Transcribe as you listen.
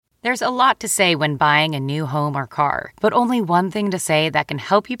There's a lot to say when buying a new home or car, but only one thing to say that can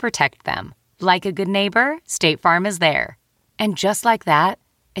help you protect them. Like a good neighbor, State Farm is there. And just like that,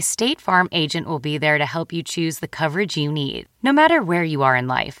 a State Farm agent will be there to help you choose the coverage you need, no matter where you are in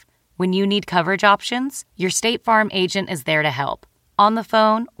life. When you need coverage options, your State Farm agent is there to help, on the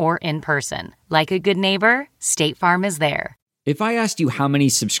phone or in person. Like a good neighbor, State Farm is there. If I asked you how many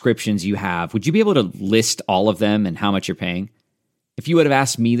subscriptions you have, would you be able to list all of them and how much you're paying? If you would have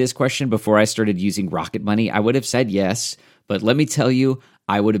asked me this question before I started using Rocket Money, I would have said yes, but let me tell you,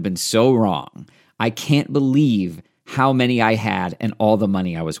 I would have been so wrong. I can't believe how many I had and all the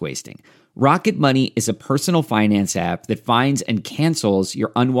money I was wasting. Rocket Money is a personal finance app that finds and cancels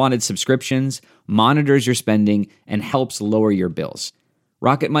your unwanted subscriptions, monitors your spending, and helps lower your bills.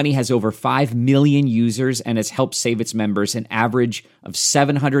 Rocket Money has over 5 million users and has helped save its members an average of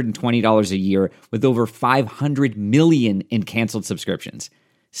 $720 a year with over 500 million in canceled subscriptions.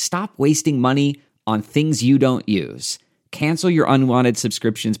 Stop wasting money on things you don't use. Cancel your unwanted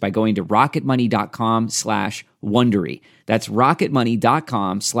subscriptions by going to rocketmoney.com/Wondery. That's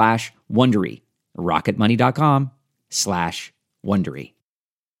rocketmoney.com/Wondery. rocketmoney.com/Wondery.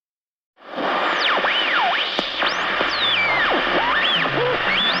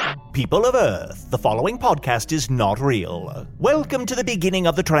 People of Earth, the following podcast is not real. Welcome to the beginning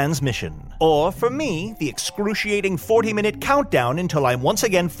of the transmission. Or, for me, the excruciating 40-minute countdown until I'm once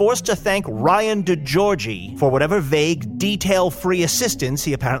again forced to thank Ryan DeGiorgi for whatever vague, detail-free assistance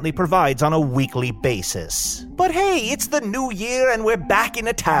he apparently provides on a weekly basis. But hey, it's the new year and we're back in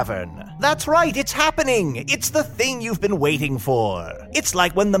a tavern. That's right, it's happening. It's the thing you've been waiting for. It's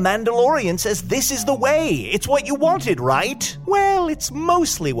like when the Mandalorian says this is the way. It's what you wanted, right? Well, it's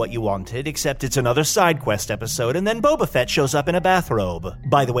mostly what you wanted, except it's another side quest episode and then Boba Fett shows up in a bathrobe.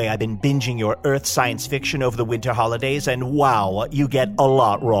 By the way, I've been binging your Earth science fiction over the winter holidays and wow, you get a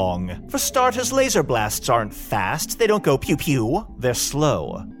lot wrong. For starters, laser blasts aren't fast. They don't go pew-pew. They're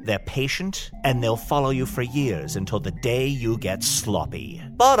slow. They're patient, and they'll follow you for years until the day you get sloppy.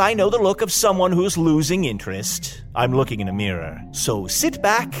 But I know the look of someone who's losing interest. I'm looking in a mirror. So sit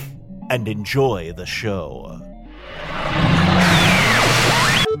back and enjoy the show.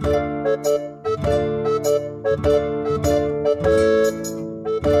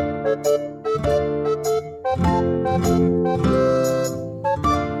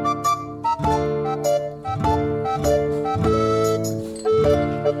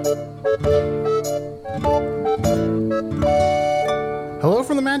 Hello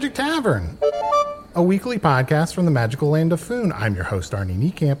from the Magic Tavern, a weekly podcast from the magical land of Foon. I'm your host, Aunty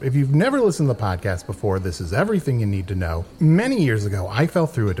Niekamp. If you've never listened to the podcast before, this is everything you need to know. Many years ago, I fell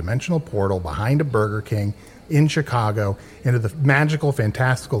through a dimensional portal behind a Burger King in Chicago into the magical,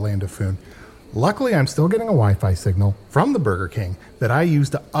 fantastical land of Foon. Luckily, I'm still getting a Wi-Fi signal from the Burger King that I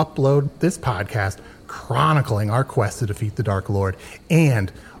use to upload this podcast chronicling our quest to defeat the Dark Lord.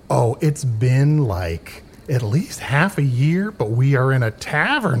 And, it's been like at least half a year, but we are in a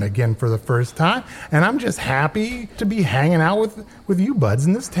tavern again for the first time, and I'm just happy to be hanging out with you buds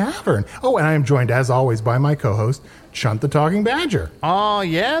in this tavern. Oh, and I am joined, as always, by my co-host, Chunt the Talking Badger. Oh,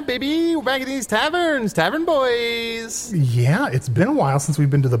 yeah, baby. We're back in these taverns. Tavern boys. Yeah, it's been a while since we've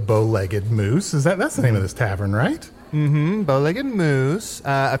been to the Bow-Legged Moose. That's the name of this tavern, right? Mm-hmm. Bow-Legged Moose.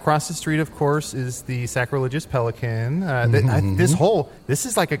 Across the street, of course, is the Sacrilegious Pelican. This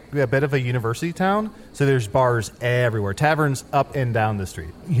is like a bit of a university town, so there's bars everywhere. Taverns up and down the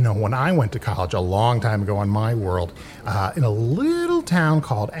street. You know, when I went to college a long time ago on my world, in a little town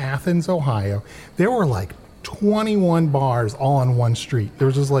called Athens, Ohio, there were like 21 bars all on one street. There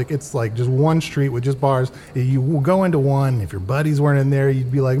was just just one street with just bars. You will go into one. If your buddies weren't in there,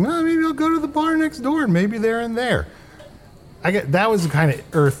 you'd be like, no, maybe I'll go to the bar next door and maybe they're in there. That was the kind of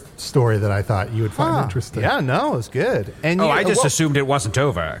Earth story that I thought you would find interesting. Yeah, no, it's good. And I just assumed it wasn't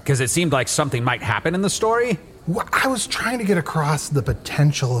over because it seemed like something might happen in the story. Well, I was trying to get across the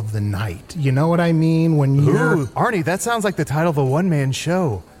potential of the night. You know what I mean? When you're... Ooh, Arnie, that sounds like the title of a one-man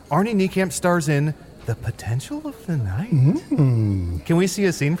show. Arnie Niekamp stars in The Potential of the Night. Mm. Can we see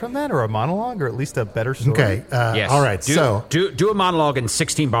a scene from that, or a monologue, or at least a better story? Okay, yes. All right, do a monologue in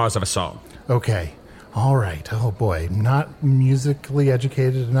 16 bars of a song. Okay. All right. Oh, boy. Not musically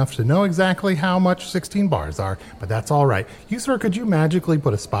educated enough to know exactly how much 16 bars are, but that's all right. You, sir, could you magically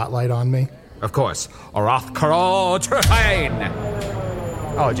put a spotlight on me? Of course. Oroth Karol Trefane.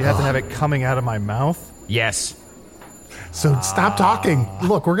 Oh, did you have to have it coming out of my mouth? Yes. So stop talking.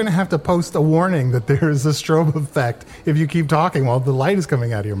 Look, we're going to have to post a warning that there is a strobe effect if you keep talking while the light is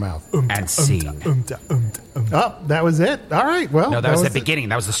coming out of your mouth. And scene. Oh, that was it? All right, well. No, that was the beginning.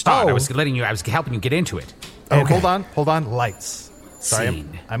 That was the start. Oh. I was helping you get into it. And Okay. hold on. Lights. Sorry,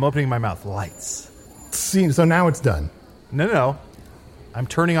 I'm opening my mouth. Lights. Scene. So now it's done. No. I'm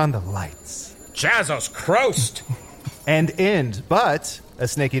turning on the lights. Jesus Christ! And end. But a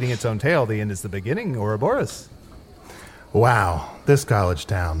snake eating its own tail, the end is the beginning, Ouroboros. Wow, this college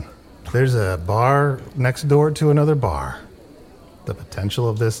town. There's a bar next door to another bar. The potential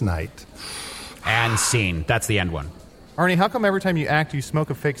of this night. And scene. That's the end one. Arnie, how come every time you act, you smoke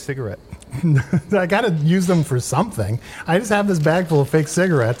a fake cigarette? I gotta use them for something. I just have this bag full of fake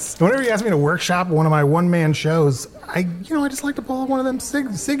cigarettes. Whenever you ask me to workshop one of my one-man shows, I just like to pull one of them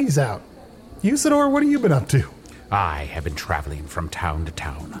ciggies out. Usador, what have you been up to? I have been traveling from town to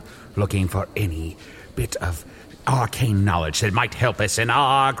town, looking for any bit of arcane knowledge that might help us in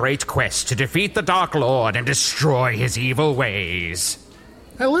our great quest to defeat the Dark Lord and destroy his evil ways.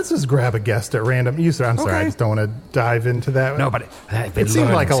 Hey, let's just grab a guest at random. Usador, I'm sorry, I just don't want to dive into that. No, but I've been it seemed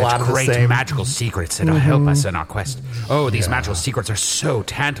like a such lot of the great same magical secrets that'll help us in our quest. Oh, these magical secrets are so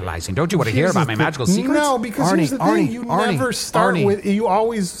tantalizing. Don't you want to hear about my magical secrets? No, because here's the thing. You never start with... You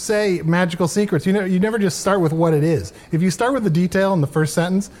always say magical secrets. You never just start with what it is. If you start with the detail in the first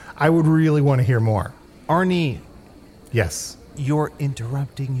sentence, I would really want to hear more. Arnie. Yes? You're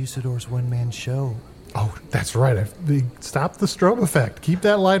interrupting Usador's one-man show. Oh, that's right. Stop the strobe effect. Keep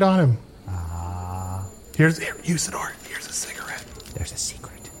that light on him. Here, Usador. Here's a cigarette. There's a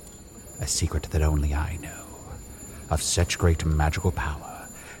secret that only I know, of such great magical power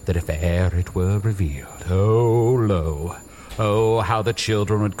that if e'er it were revealed, oh, lo, oh, how the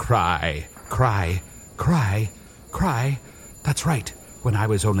children would cry. That's right. When I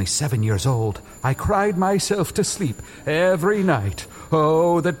was only 7 years old, I cried myself to sleep every night.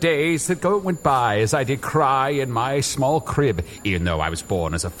 Oh, the days that went by as I did cry in my small crib, even though I was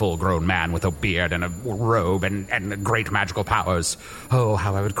born as a full-grown man with a beard and a robe and great magical powers. Oh,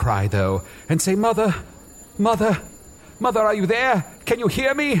 how I would cry, though, and say, Mother, are you there? Can you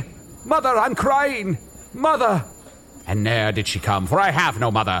hear me? Mother, I'm crying. Mother. And ne'er did she come, for I have no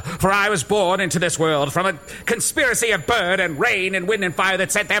mother. For I was born into this world from a conspiracy of bird and rain and wind and fire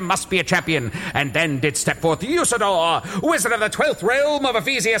that said there must be a champion. And then did step forth Usador, wizard of the 12th realm of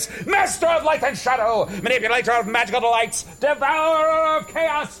Ephesius, master of light and shadow, manipulator of magical delights, devourer of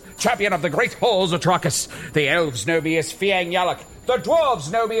chaos, champion of the great halls of Trachis. The elves know me as Fiang Yalak. The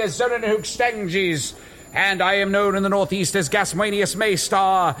dwarves know me as Zonanhook Stenges. And I am known in the northeast as Gasmanius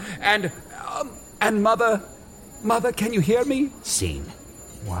Maystar. And Mother, can you hear me? Scene.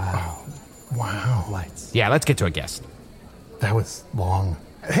 Wow. Lights. Yeah, let's get to a guest. That was long.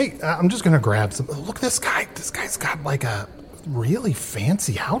 Hey, I'm just going to grab some... Look, this guy. This guy's got like a really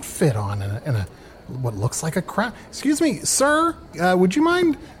fancy outfit on and a what looks like a crown. Excuse me, sir, would you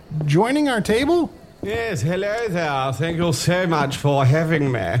mind joining our table? Yes, hello there. Thank you so much for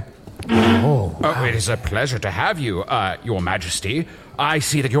having me. Oh, wow. It is a pleasure to have you, Your Majesty. I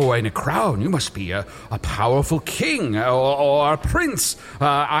see that you're wearing a crown. You must be a powerful king or a prince.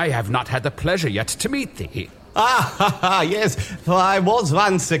 I have not had the pleasure yet to meet thee. Yes, for I was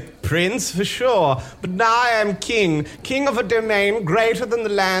once a prince, for sure. But now I am king of a domain greater than the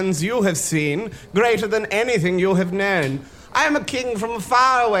lands you have seen, greater than anything you have known. I am a king from a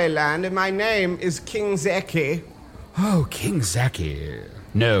faraway land, and my name is King Zeki. Oh, King Zeki.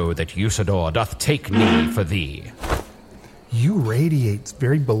 Know that Usador doth take knee for thee. You radiate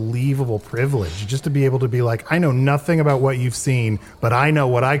very believable privilege just to be able to be like, I know nothing about what you've seen, but I know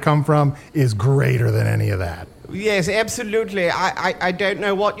what I come from is greater than any of that. Yes, absolutely. I don't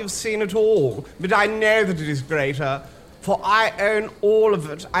know what you've seen at all, but I know that it is greater, for I own all of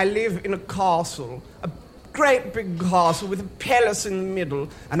it. I live in a castle, a great big castle with a palace in the middle,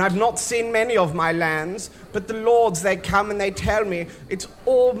 and I've not seen many of my lands, but the lords, they come and they tell me it's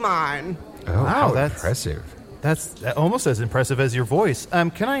all mine. Oh, wow, how that's impressive. That's almost as impressive as your voice.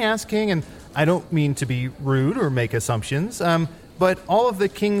 Can I ask, King, and I don't mean to be rude or make assumptions, but all of the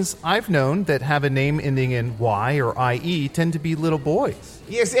kings I've known that have a name ending in Y or IE tend to be little boys.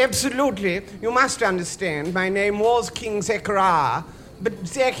 Yes, absolutely. You must understand, my name was King Zechariah, but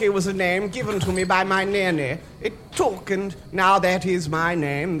Zeki was a name given to me by my nanny. It took, and now that is my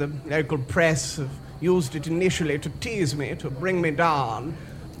name. The local press have used it initially to tease me, to bring me down.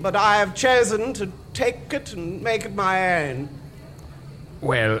 But I have chosen to take it and make it my own.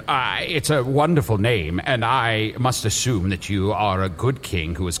 Well, it's a wonderful name, and I must assume that you are a good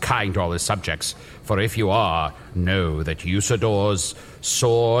king who is kind to all his subjects. For if you are, know that Usador's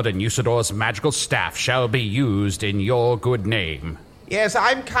sword and Usador's magical staff shall be used in your good name. Yes,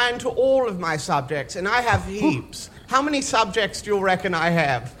 I'm kind to all of my subjects, and I have heaps. How many subjects do you reckon I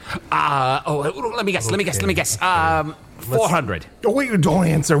have? Let me guess. 400. Oh, wait, don't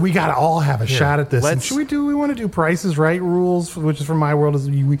answer. We got to all have a shot at this. And let's- we want to do Price is Right rules, which is from my world, is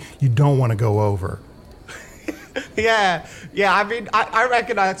you don't want to go over. Yeah. I mean, I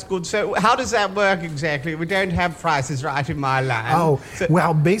reckon that's good. So how does that work exactly? We don't have prices right in my land.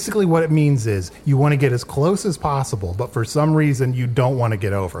 Well, basically what it means is you want to get as close as possible, but for some reason you don't want to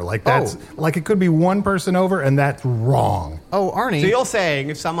get over. Like that's like it could be one person over, and that's wrong. Oh, Arnie. So you're saying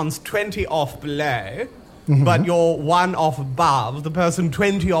if someone's 20 off below, but you're 1 off above, the person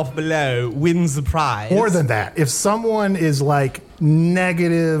 20 off below wins the prize. More than that, if someone is like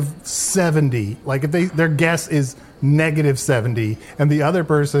negative 70, like if their guess is negative 70 and the other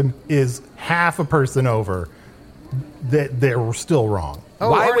person is half a person over, that they're still wrong.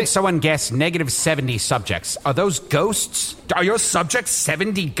 Why would someone guess negative 70 subjects? Are those ghosts? Are your subjects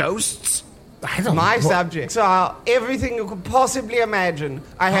 70 ghosts? I don't My know. subjects are everything you could possibly imagine.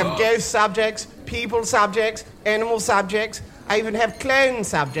 I have ghost subjects, people subjects, animal subjects. I even have clone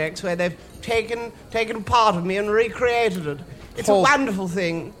subjects where they've taken part of me and recreated it. It's a wonderful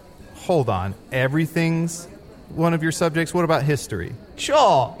thing. Hold on. Everything's one of your subjects? What about history?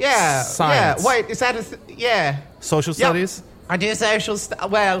 Sure, yeah. Science. Yeah. Wait, is that yeah. Social Yep. studies? I do social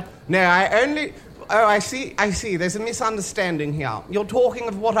well, no, I only... Oh, I see. There's a misunderstanding here. You're talking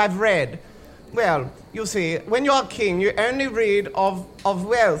of what I've read. Well, you see, when you're a king, you only read of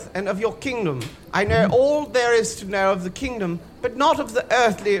wealth and of your kingdom. I know all there is to know of the kingdom, but not of the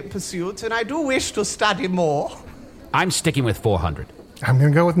earthly pursuits, and I do wish to study more. I'm sticking with 400. I'm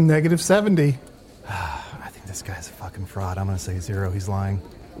going to go with negative 70. I think this guy's a fucking fraud. I'm going to say 0. He's lying.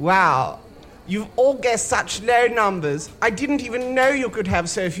 Wow. You've all guessed such low numbers. I didn't even know you could have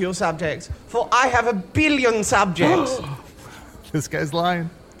so few subjects, for I have 1 billion subjects. This guy's lying.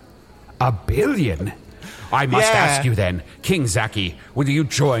 1 billion? I must Yeah. ask you then, King Zaki, will you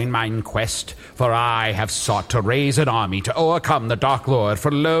join mine quest? For I have sought to raise an army to overcome the Dark Lord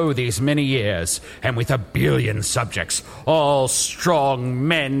for lo these many years, and with 1 billion subjects, all strong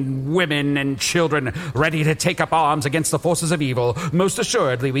men, women, and children, ready to take up arms against the forces of evil, most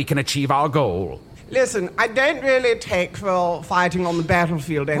assuredly we can achieve our goal. Listen, I don't really take for fighting on the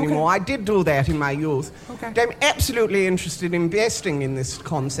battlefield anymore. I did do that in my youth. But I'm absolutely interested in investing in this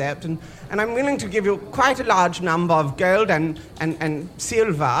concept, and I'm willing to give you quite a large number of gold and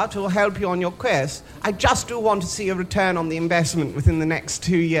silver to help you on your quest. I just do want to see a return on the investment within the next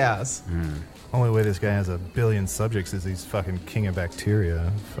 2 years. Only way this guy has 1 billion subjects is he's fucking king of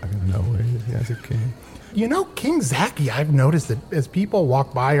bacteria. Fucking no way this guy's a king. You know, King Zaki, I've noticed that as people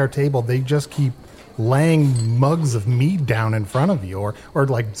walk by our table, they just keep laying mugs of mead down in front of you or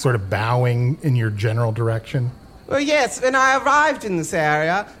like sort of bowing in your general direction. Well, yes, when I arrived in this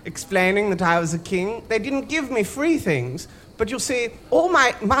area, explaining that I was a king, they didn't give me free things. But you see, all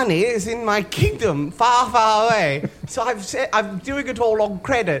my money is in my kingdom, far, far away. So I'm doing it all on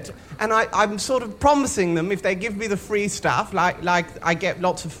credit. And I'm sort of promising them if they give me the free stuff, like I get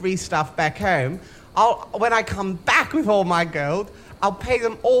lots of free stuff back home, when I come back with all my gold, I'll pay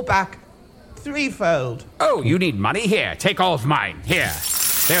them all back threefold. Oh, you need money? Here, take all of mine. Here.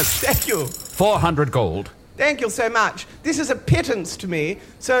 There's Thank you. 400 gold. Thank you so much. This is a pittance to me.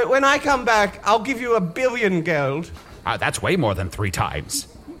 So when I come back, I'll give you 1 billion gold. That's way more than 3 times.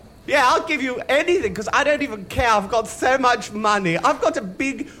 Yeah, I'll give you anything, because I don't even care. I've got so much money. I've got a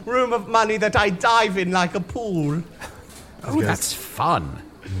big room of money that I dive in like a pool. Oh, that's fun.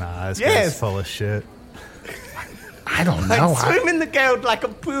 Nah, this Yes. guy's full of shit. I don't know. I swim in the gold like a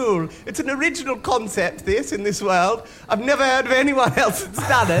pool. It's an original concept, this, in this world. I've never heard of anyone else that's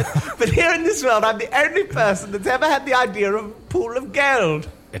done it. But here in this world, I'm the only person that's ever had the idea of a pool of gold.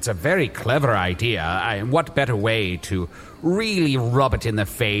 It's a very clever idea. And what better way to really rub it in the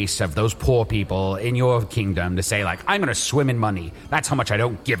face of those poor people in your kingdom to say, like, I'm going to swim in money. That's how much I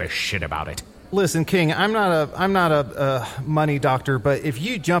don't give a shit about it. Listen, King, I'm not a money doctor, but if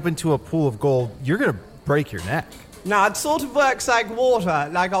you jump into a pool of gold, you're gonna break your neck. Now, it sort of works like water.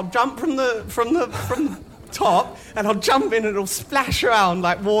 Like, I'll jump from the top, and I'll jump in, and it'll splash around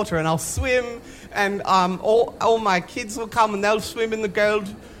like water, and I'll swim, and all my kids will come, and they'll swim in the gold.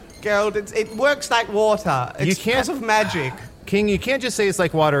 It works like water. It's because of magic. King, you can't just say it's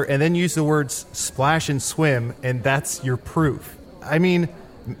like water and then use the words splash and swim, and that's your proof. I mean,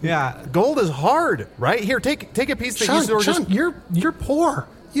 yeah, gold is hard, right? Here, take a piece that uses the word. Sean, you're poor.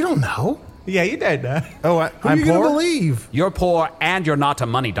 You don't know. Yeah, you don't know. Oh, Who I'm are you going poor? to believe? You're poor and you're not a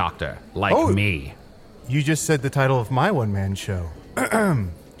money doctor, like me. You just said the title of my one-man show.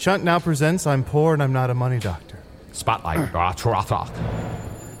 Chunt now presents I'm Poor and I'm Not a Money Doctor. Spotlight.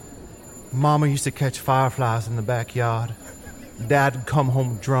 Mama used to catch fireflies in the backyard. Dad'd come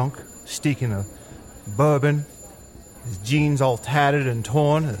home drunk, stinking of bourbon. his jeans all tattered and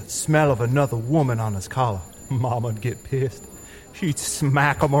torn, and the smell of another woman on his collar. Mama'd get pissed. She'd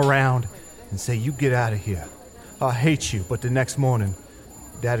smack him around and say, "You get out of here. I hate you." But the next morning,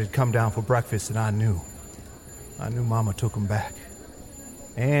 Dad'd come down for breakfast, and I knew Mama took him back.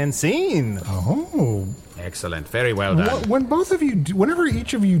 And scene. Oh. Excellent. Very well done. When both of you, whenever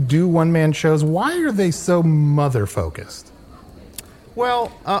each of you do one-man shows, why are they so mother-focused?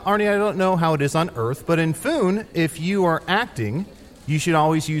 Well, Arnie, I don't know how it is on Earth, but in Foon, if you are acting, you should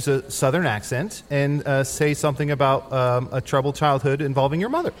always use a Southern accent and say something about a troubled childhood involving your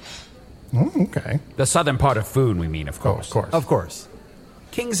mother. Oh, okay. The southern part of Foon, we mean, of course. Oh, of course. Of course.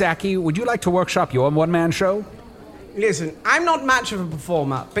 King Zaki, would you like to workshop your one-man show? Listen, I'm not much of a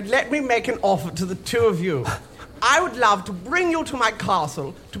performer, but let me make an offer to the two of you. I would love to bring you to my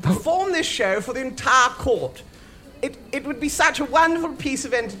castle to perform this show for the entire court. It would be such a wonderful piece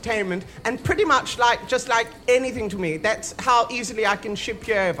of entertainment and pretty much just like anything to me. That's how easily I can ship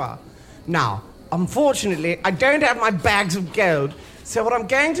you over. Now, unfortunately, I don't have my bags of gold, so what I'm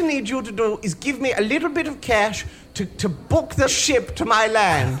going to need you to do is give me a little bit of cash to book the ship to my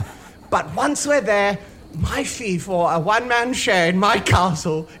land. But once we're there, my fee for a one-man show in my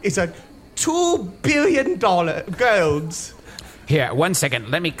castle is a $2 billion golds. Here, 1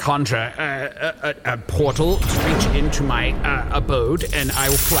 second. Let me conjure a portal to reach into my abode, and I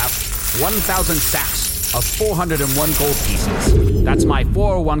will pull out 1,000 sacks of 401 gold pieces. That's my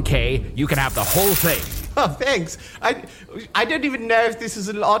 401k. You can have the whole thing. Oh, thanks. I don't even know if this is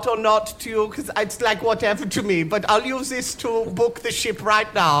a lot or not to you, because it's like whatever to me, but I'll use this to book the ship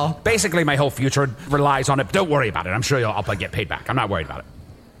right now. Basically, my whole future relies on it. Don't worry about it. I'm sure I'll get paid back. I'm not worried about it.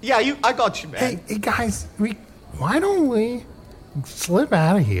 Yeah, I got you, man. Hey guys, why don't we slip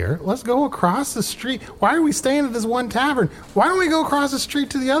out of here? Let's go across the street. Why are we staying at this one tavern? Why don't we go across the street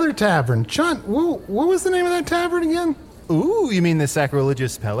to the other tavern? Chunt, what was the name of that tavern again? Ooh, you mean the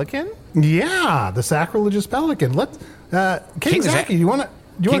Sacrilegious Pelican? Yeah, the Sacrilegious Pelican. Let's, King Zaki, you want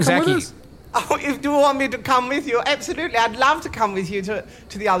to come with us? Oh, if you want me to come with you, absolutely. I'd love to come with you to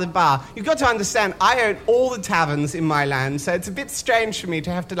the other bar. You've got to understand, I own all the taverns in my land, so it's a bit strange for me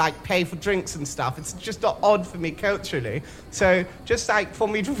to have to, pay for drinks and stuff. It's just not odd for me culturally. So, just, for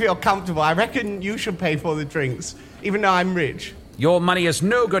me to feel comfortable, I reckon you should pay for the drinks, even though I'm rich. Your money is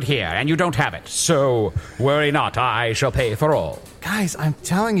no good here, and you don't have it. So, worry not, I shall pay for all. Guys, I'm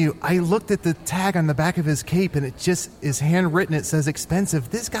telling you, I looked at the tag on the back of his cape, and it just is handwritten. It says expensive.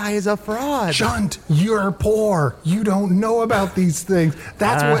 This guy is a fraud. Chunt, you're poor. You don't know about these things.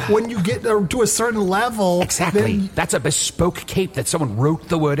 That's what, when you get to a certain level. Exactly. That's a bespoke cape that someone wrote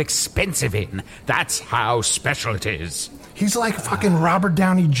the word expensive in. That's how special it is. He's like fucking Robert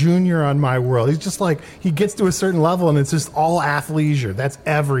Downey Jr. on my world. He's just he gets to a certain level and it's just all athleisure. That's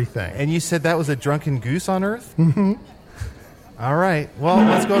everything. And you said that was a drunken goose on Earth? Mm-hmm. All right. Well,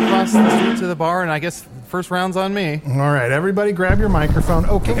 let's go across the street to the bar, and I guess first round's on me. All right. Everybody grab your microphone.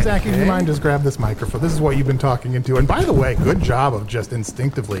 Oh, King Zaki, do you mind just grab this microphone? This is what you've been talking into. And by the way, good job of just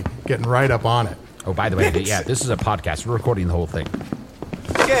instinctively getting right up on it. Oh, by the way, yeah, this is a podcast. We're recording the whole thing.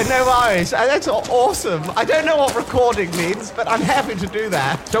 Yeah, no worries. That's awesome. I don't know what recording means, but I'm happy to do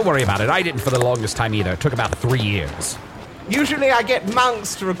that. Don't worry about it. I didn't for the longest time either. It took about 3 years. Usually I get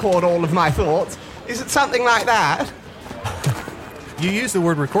monks to record all of my thoughts. Is it something like that? You used the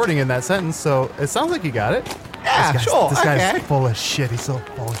word recording in that sentence, so it sounds like you got it. Yeah, sure. This guy's full of shit. He's so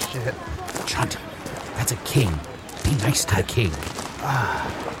full of shit. Chunt, that's a king. Be nice to the king.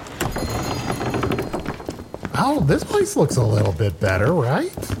 Oh, this place looks a little bit better,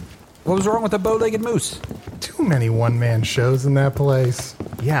 right? What was wrong with the bow-legged moose? Too many one-man shows in that place.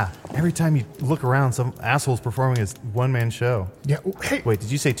 Yeah, every time you look around, some asshole's performing his one-man show. Yeah, hey. Wait,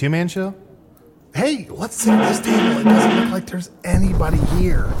 did you say two-man show? Hey, let's see this table. It doesn't look like there's anybody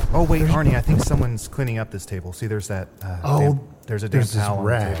here. Oh, wait, Arnie, I think someone's cleaning up this table. See, there's that... there's a damn towel on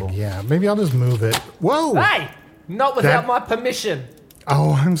the table. Yeah, maybe I'll just move it. Whoa! Hey! Not without my permission.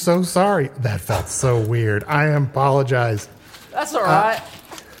 Oh, I'm so sorry. That felt so weird. I apologize. That's all right.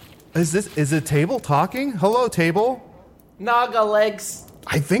 Is the table talking? Hello, table. No, I got legs.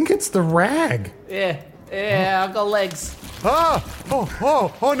 I think it's the rag. Yeah, I got legs.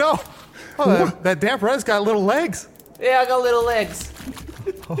 Oh no. Oh, that damp rag's got little legs. Yeah, I got little legs.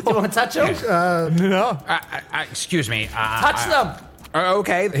 Do you want to touch them? No. Excuse me. Touch them.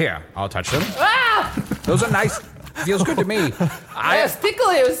 Okay, here. I'll touch them. Ah! Those are nice. Feels good to me. It was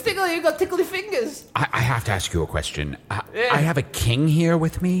tickly. It was tickly. You got tickly fingers. I have to ask you a question. I have a king here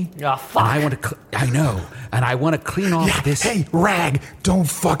with me. Oh, fuck. And I want to. I know. And I want to clean off this. Hey, Rag, don't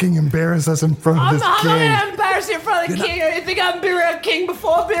fucking embarrass us in front of I'm this not king. going to embarrass you in front of the king. You think I haven't been around king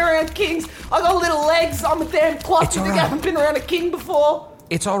before? I've been around kings. I got little legs. I'm a damn clock. It's You think all I right. haven't been around a king before?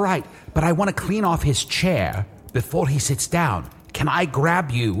 It's all right, but I want to clean off his chair before he sits down. Can I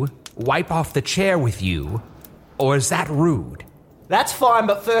grab you, wipe off the chair with you, or is that rude? That's fine,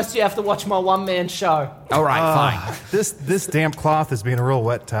 but first you have to watch my one-man show. All right, fine. This damp cloth is being a real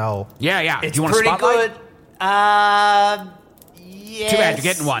wet towel. Yeah. It's Do you want a pretty spotlight? good. Yes. Too bad you're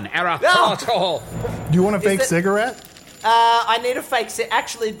getting one. Error. No. Do you want a fake it- cigarette? I need a fake cigarette.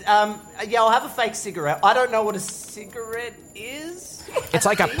 Actually, yeah, I'll have a fake cigarette. I don't know what a cigarette is. It's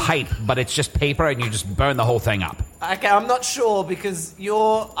like a pipe, but it's just paper, and you just burn the whole thing up. Okay, I'm not sure because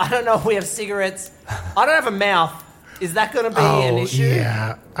I don't know if we have cigarettes. I don't have a mouth. Is that going to be an issue?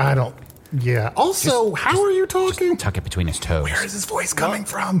 Yeah, I don't. Yeah. Also, how are you talking? Tuck it between his toes. Where is his voice coming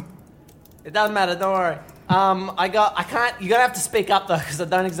from? It doesn't matter. Don't worry. I can't. You're gonna have to speak up though, because I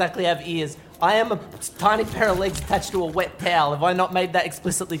don't exactly have ears. I am a tiny pair of legs attached to a wet towel. Have I not made that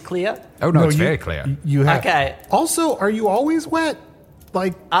explicitly clear? Oh, no, it's you- very clear. You have. Okay. Also, are you always wet?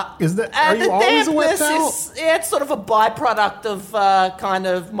 Like, is that? Are The you always a wet dampness towel? it's sort of a byproduct of kind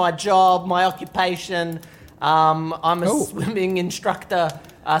of my job, my occupation. I'm a swimming instructor.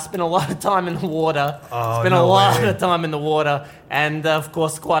 I spend a lot of time in the water. Spend a lot of time in the water, and of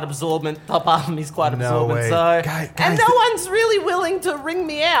course, quite absorbent. Top half of me is quite absorbent. way. So, Guys, and no one's really willing to ring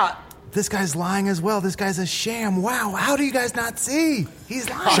me out. This guy's lying as well. This guy's a sham. Wow, how do you guys not see? He's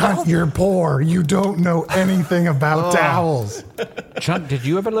lying. Chunt, you're poor. You don't know anything about towels. Chunt, did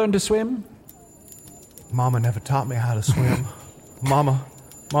you ever learn to swim? Mama never taught me how to swim. Mama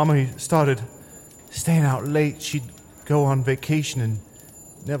he started staying out late. She'd go on vacation and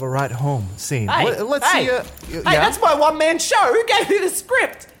never write home. Scene. Hey, Let's hey, see. hey, that's my one-man show. Who gave you the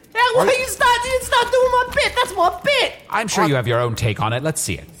script? Why you start doing my bit? That's my bit. I'm sure you have your own take on it. Let's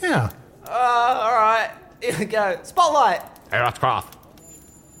see it. Yeah. All right. Here we go. Spotlight. Error cloth.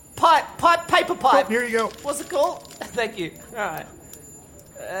 Paper pipe. Oh, here you go. What's it called? Thank you. All right.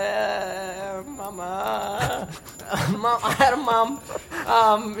 Mama. I had a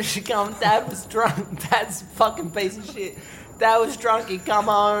mum. She come. Dad was drunk. Dad's a fucking piece of shit. Dad was drunk. He'd come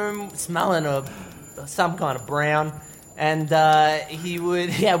home smelling of some kind of brown. And he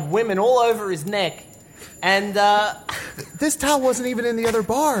had women all over his neck. And This towel wasn't even in the other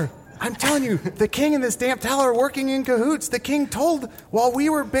bar. I'm telling you, the king and this damp towel are working in cahoots. The king told, while we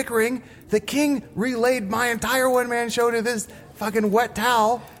were bickering, the king relayed my entire one-man show to this fucking wet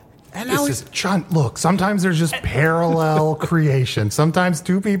towel. And now he's... Chunt, look, sometimes there's just parallel creation. Sometimes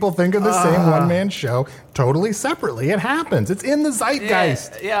two people think of the same one-man show totally separately. It happens. It's in the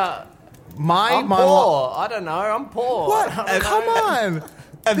zeitgeist. yeah. My I'm poor. I don't know. I'm poor. What? Come on.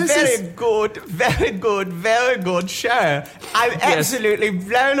 A This very is- good, very good, very good show. I'm absolutely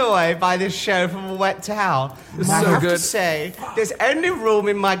blown away by this show from a wet towel. I have to good. say, there's only room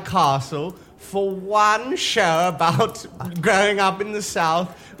in my castle for one show about growing up in the South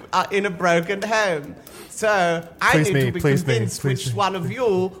in a broken home. So I Please need me, to be please me, convinced please which me. one of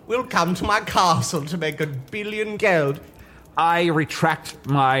you will come to my castle to make $1 billion gold. I retract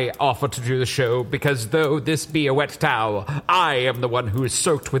my offer to do the show because though this be a wet towel, I am the one who is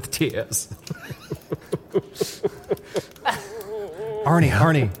soaked with tears.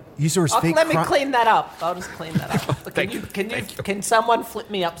 Arnie, use your fake Let me clean that up. I'll just clean that up. Thank you. Can someone flip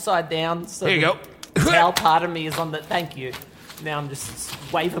me upside down? So Here you go. The tail part of me is on the. Thank you. Now I'm just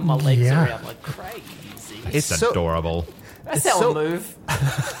waving my legs Yeah. around like crazy. It's so- adorable. That's it's how so- I move.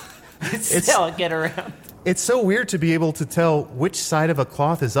 It's how I get around. It's so weird to be able to tell which side of a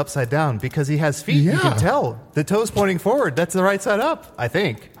cloth is upside down because he has feet. You Yeah. can tell. The toes pointing forward. That's the right side up, I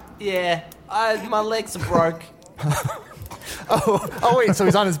think. Yeah, my legs are broke. Oh, wait, so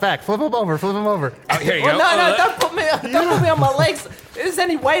he's on his back. Flip him over. Oh, here you Well, go. no, don't put me on my legs. If there's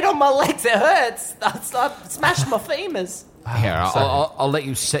any weight on my legs, it hurts. I smashed my femurs. Here, I'll let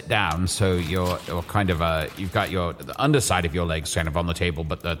you sit down so you're kind of you've got the underside of your legs kind of on the table,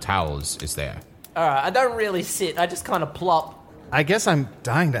 but the towel is there. All right, I don't really sit. I just kind of plop. I guess I'm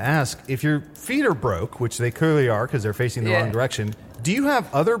dying to ask, if your feet are broke, which they clearly are because they're facing the Yeah. wrong direction, do you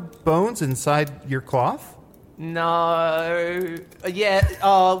have other bones inside your cloth? No.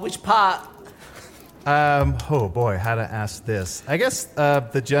 Yeah. Which part? Oh boy, how to ask this. I guess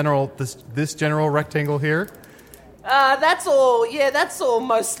this general rectangle here. That's all. Yeah, that's all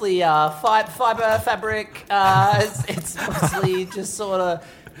mostly fiber fabric. It's mostly just sort of.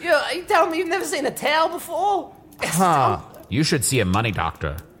 You telling me you've never seen a towel before? Huh. You should see a money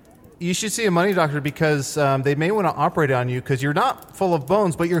doctor. You should see a money doctor because they may want to operate on you because you're not full of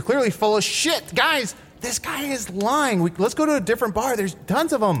bones, but you're clearly full of shit. Guys, this guy is lying. Let's go to a different bar. There's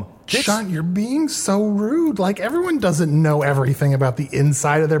tons of them. Sean, you're being so rude. Like, everyone doesn't know everything about the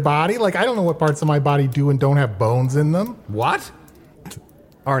inside of their body. Like, I don't know what parts of my body do and don't have bones in them. What?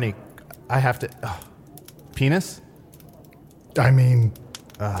 Arnie, I have to... penis? I mean,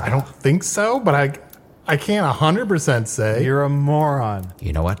 I don't think so, but I can't 100% say. You're a moron.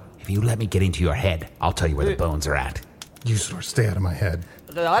 You know what? If you let me get into your head, I'll tell you where the bones are at. You sort of stay out of my head.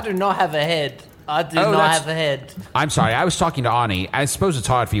 I do not have a head. I do not have a head. I'm sorry, I was talking to Aunty. I suppose it's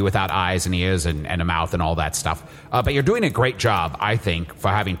hard for you without eyes and ears and a mouth and all that stuff. But you're doing a great job, I think, for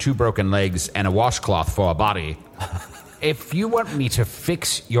having 2 broken legs and a washcloth for a body. If you want me to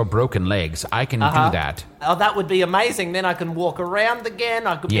fix your broken legs, I can do that. Oh, that would be amazing. Then I can walk around again.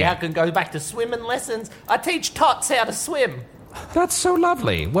 I can go back to swimming lessons. I teach tots how to swim. That's so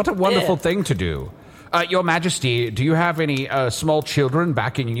lovely. What a wonderful thing to do. Your Majesty, do you have any small children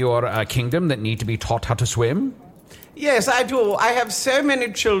back in your kingdom that need to be taught how to swim? Yes, I do. I have so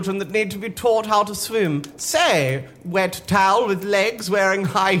many children that need to be taught how to swim. Say, wet towel with legs wearing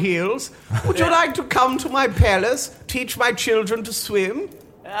high heels. Would you like to come to my palace, teach my children to swim?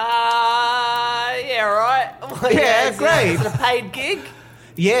 Yeah, right. Well, yeah, great. Is it a paid gig?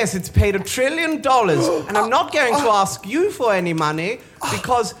 Yes, it's paid $1 trillion, and I'm not going to ask you for any money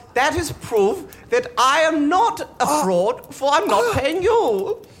because that is proof that I am not a fraud, for I'm not paying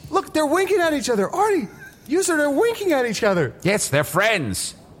you. Look, they're winking at each other. Arnie, you sir, they're winking at each other. Yes, they're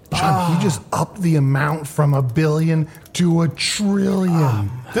friends. Sean, he just upped the amount from $1 billion to $1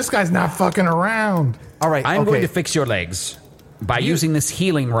 trillion. This guy's not fucking around. All right, I'm going to fix your legs by using this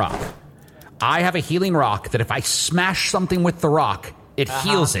healing rock. I have a healing rock that if I smash something with the rock, it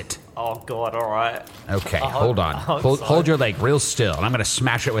heals it. Oh, God, all right. Okay, hold on. Hold your leg real still, and I'm going to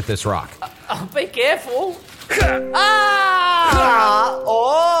smash it with this rock. Be careful.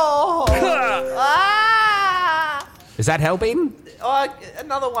 Oh! Is that helping?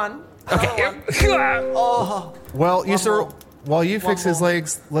 Another one. Okay. Oh. Well, you sir, while you fix his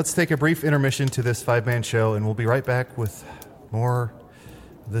legs, let's take a brief intermission to this 5-man show, and we'll be right back with more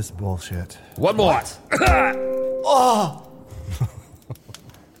of this bullshit. One more. Oh!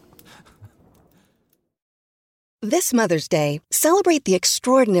 This Mother's Day, celebrate the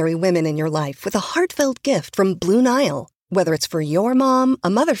extraordinary women in your life with a heartfelt gift from Blue Nile. Whether it's for your mom, a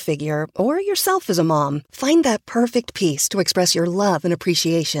mother figure, or yourself as a mom, find that perfect piece to express your love and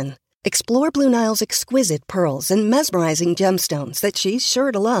appreciation. Explore Blue Nile's exquisite pearls and mesmerizing gemstones that she's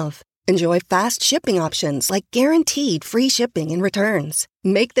sure to love. Enjoy fast shipping options like guaranteed free shipping and returns.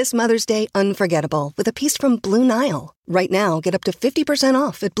 Make this Mother's Day unforgettable with a piece from Blue Nile. Right now, get up to 50%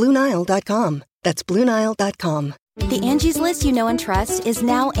 off at BlueNile.com. That's BlueNile.com. The Angie's List you know and trust is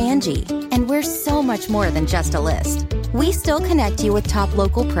now Angie, and we're so much more than just a list. We still connect you with top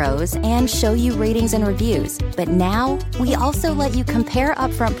local pros and show you ratings and reviews, but now we also let you compare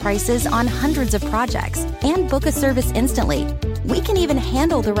upfront prices on hundreds of projects and book a service instantly. We can even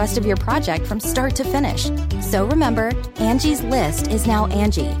handle the rest of your project from start to finish. So remember, Angie's List is now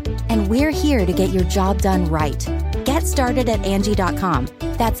Angie, and we're here to get your job done right. Get started at Angie.com.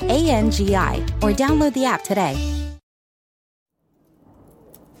 That's ANGI, or download the app today.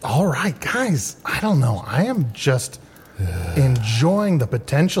 All right, guys, I don't know. I am just enjoying the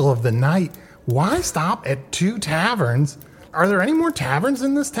potential of the night. Why stop at 2 taverns? Are there any more taverns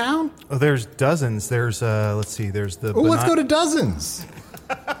in this town? Oh, there's dozens. There's, let's see, there's the... Oh, let's go to dozens.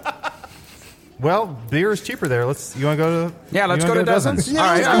 Well, beer is cheaper there. You want to go to... Yeah, let's go to dozens. Yeah, All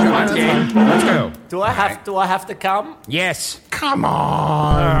right, let's go. let's go. Do I have to come? Yes. Come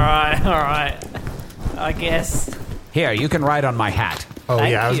on. All right. I guess. Here, you can ride on my hat. Oh,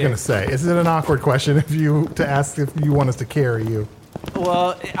 Thank yeah, I was you. going to say, is it an awkward question to ask if you want us to carry you?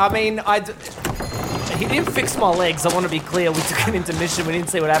 Well, I mean, he didn't fix my legs. I want to be clear. We took an intermission. We didn't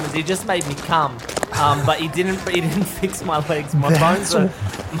see what happens. He just made me come, but he didn't fix my legs. My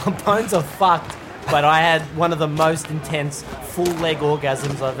bones are fucked. But I had one of the most intense full leg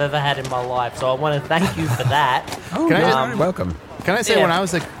orgasms I've ever had in my life. So I want to thank you for that. Oh, welcome. Can I say when I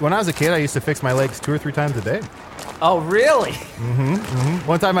was a kid, I used to fix my legs 2 or 3 times a day. Oh, really?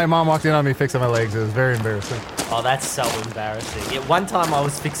 One time my mom walked in on me fixing my legs. It was very embarrassing. Oh, that's so embarrassing. Yeah, one time I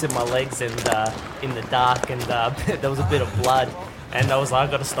was fixing my legs in the dark, and there was a bit of blood. And I was like,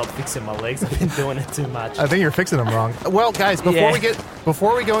 I got to stop fixing my legs. I've been doing it too much. I think you're fixing them wrong. Well, guys, before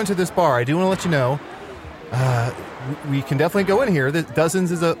we go into this bar, I do want to let you know, we can definitely go in here.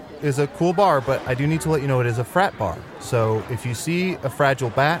 Dozens is a cool bar, but I do need to let you know it is a frat bar. So if you see a fragile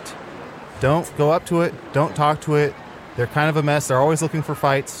bat, Don't go up to it. Don't talk to it. They're kind of a mess. They're always looking for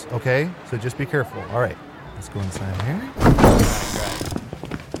fights, okay? So just be careful. All right. Let's go inside here.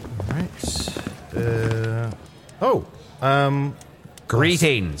 All right.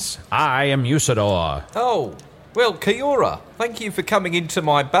 Greetings. I am Usador. Oh, well, Kiora, thank you for coming into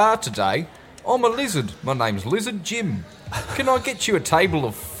my bar today. I'm a lizard. My name's Lizard Jim. Can I get you a table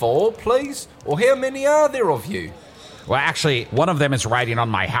of 4, please? Or how many are there of you? Well, actually, one of them is riding on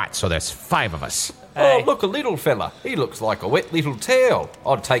my hat, so there's 5 of us. Oh, look, a little fella. He looks like a wet little towel.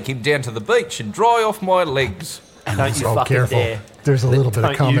 I'd take him down to the beach and dry off my legs. Don't you fucking careful. dare. There's a little bit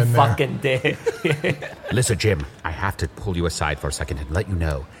of cum in there. Don't you fucking dare. Listen, Jim, I have to pull you aside for a second and let you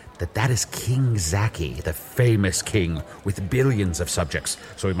know that is King Zaki, the famous king with billions of subjects,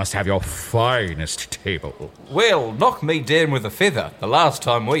 so we must have your finest table. Well, knock me down with a feather. The last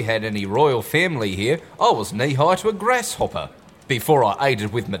time we had any royal family here, I was knee-high to a grasshopper. Before I ate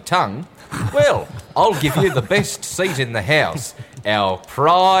it with my tongue. Well, I'll give you the best seat in the house. Our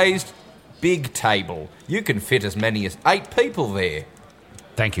prized big table. You can fit as many as 8 people there.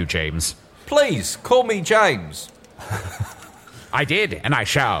 Thank you, James. Please, call me James. I did, and I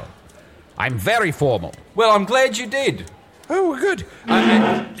shall. I'm very formal. Well, I'm glad you did. Oh, good.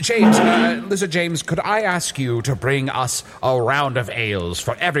 James, Lizard James, could I ask you to bring us a round of ales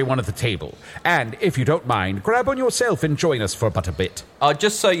for everyone at the table? And if you don't mind, grab on yourself and join us for but a bit.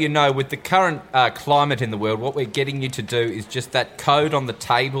 Just so you know, with the current climate in the world, what we're getting you to do is just that code on the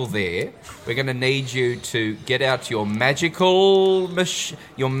table there. We're going to need you to get out your magical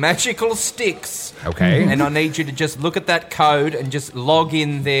sticks. Okay. And I need you to just look at that code and just log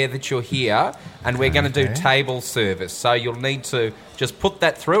in there that you're here. And we're going to do table service. So you'll need to just put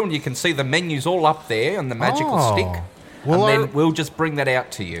that through, and you can see the menus all up there on the magical stick. Well, and then we'll just bring that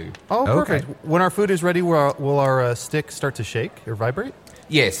out to you. Oh, perfect. Okay. When our food is ready, will our stick start to shake or vibrate?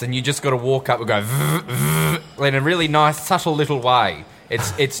 Yes, and you just got to walk up and go in a really nice, subtle little way.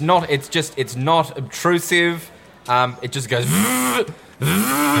 It's not obtrusive. It just goes.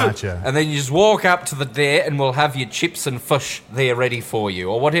 Gotcha. And then you just walk up to there, and we'll have your chips and fish there ready for you,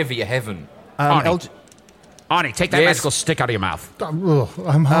 or whatever you're having. Aunty, take that magical stick out of your mouth.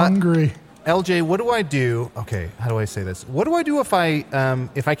 I'm hungry. LJ, what do I do? Okay, how do I say this? What do I do if I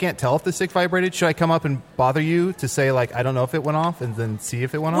can't tell if the stick vibrated? Should I come up and bother you to say, like, I don't know if it went off, and then see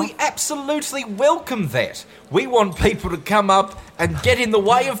if it went off? We absolutely welcome that. We want people to come up and get in the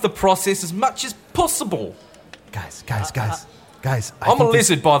way of the process as much as possible. Guys. I'm a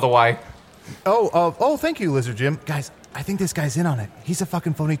lizard, by the way. Oh, thank you, Lizard Jim. Guys, I think this guy's in on it. He's a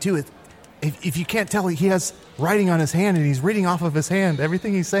fucking phony, too. If you can't tell, he has writing on his hand, and he's reading off of his hand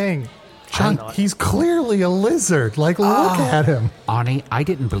everything he's saying. Chunt, he's clearly a lizard. Like, look at him. Aunty, I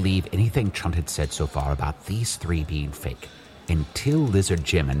didn't believe anything Chunt had said so far about these 3 being fake until Lizard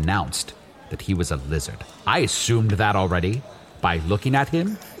Jim announced that he was a lizard. I assumed that already by looking at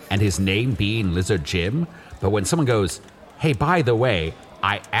him and his name being Lizard Jim. But when someone goes, hey, by the way,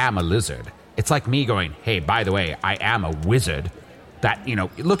 I am a lizard, it's like me going, hey, by the way, I am a wizard. That,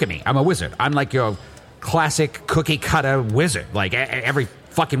 look at me. I'm a wizard. I'm like your classic cookie-cutter wizard. Like, every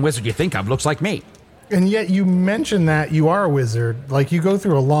fucking wizard you think of looks like me. And yet you mention that you are a wizard. Like, you go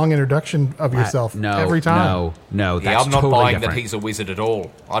through a long introduction of yourself every time. No, that's I'm not totally buying different. that he's a wizard at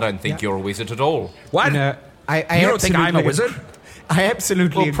all. I don't think you're a wizard at all. What? I you don't think I'm a wizard? I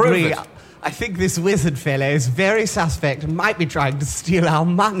absolutely Well, agree. prove it. I think this wizard fella is very suspect and might be trying to steal our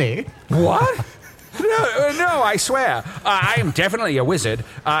money. What? No, I swear. I am definitely a wizard.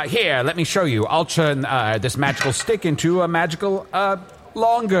 Here, let me show you. I'll turn this magical stick into a magical,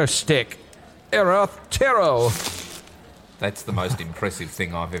 longer stick. Tero. That's the most impressive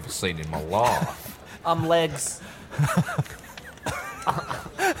thing I've ever seen in my life. Legs.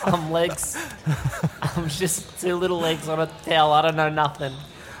 Legs. I'm just 2 little legs on a tail. I don't know nothing.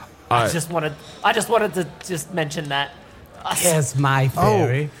 I just wanted to just mention that. Here's my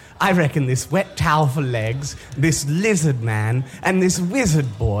theory. I reckon this wet towel for legs, this lizard man, and this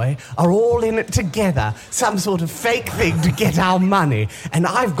wizard boy are all in it together. Some sort of fake thing to get our money. And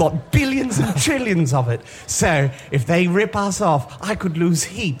I've got billions and trillions of it. So if they rip us off, I could lose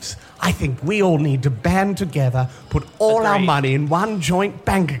heaps. I think we all need to band together, put all our money in one joint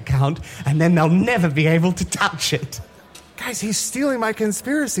bank account, and then they'll never be able to touch it. Guys, he's stealing my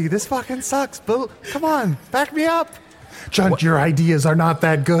conspiracy. This fucking sucks. But come on, back me up. Chunt, your ideas are not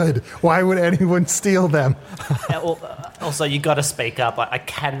that good. Why would anyone steal them? Also, you got to speak up. I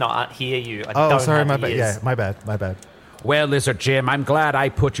cannot hear you. Sorry, my bad. Yeah, my bad. Well, Lizard Jim, I'm glad I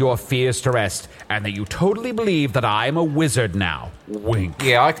put your fears to rest, and that you totally believe that I'm a wizard now. Wink.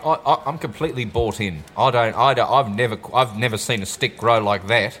 Yeah, I'm completely bought in. I've never seen a stick grow like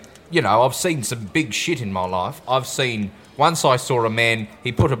that. I've seen some big shit in my life. Once I saw a man,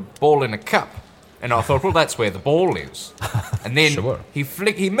 he put a ball in a cup, and I thought, well, that's where the ball is. And then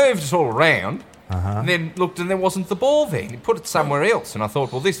he moved it all around, and then looked, and there wasn't the ball there. He put it somewhere else, and I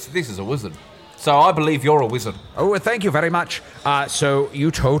thought, well, this is a wizard. So I believe you're a wizard. Oh, thank you very much. So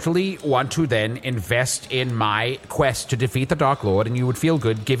you totally want to then invest in my quest to defeat the Dark Lord, and you would feel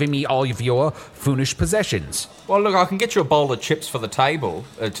good giving me all of your foolish possessions. Well, look, I can get you a bowl of chips for the table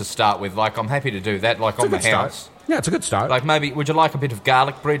to start with. Like, I'm happy to do that, like on the house. Start. Yeah, it's a good start. Like, maybe, would you like a bit of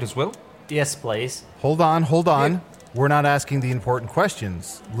garlic bread as well? Yes, please. Hold on. Yeah. We're not asking the important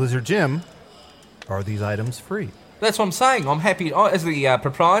questions. Lizard Jim, are these items free? That's what I'm saying. I'm happy, as the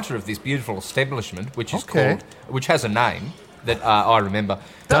proprietor of this beautiful establishment, which has a name that I remember.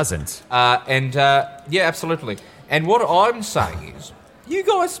 Doesn't. Yeah, absolutely. And what I'm saying is, you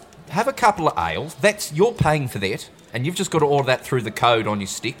guys have a couple of ales. You're paying for that, and you've just got to order that through the code on your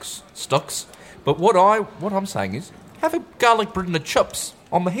stocks. But what I'm saying is, have a garlic bread and the chips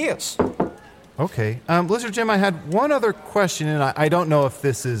on the house. Okay. Lizard Jim, I had one other question, and I don't know if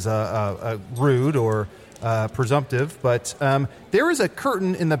this is rude or presumptive, but there is a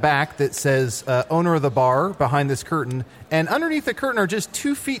curtain in the back that says owner of the bar behind this curtain, and underneath the curtain are just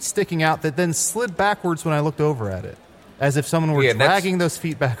 2 feet sticking out that then slid backwards when I looked over at it, as if someone were dragging those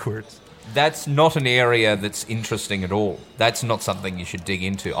feet backwards. That's not an area that's interesting at all. That's not something you should dig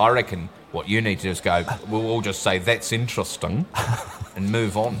into. I reckon what you need to do is go, we'll all just say that's interesting and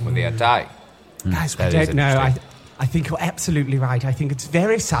move on with our day. Guys, we don't know. I think you're absolutely right. I think it's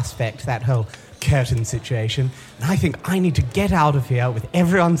very suspect, that whole curtain situation. And I think I need to get out of here with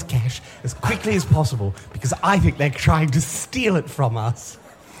everyone's cash as quickly as possible, because I think they're trying to steal it from us.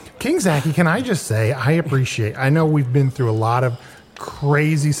 King Zaki, can I just say, I know we've been through a lot of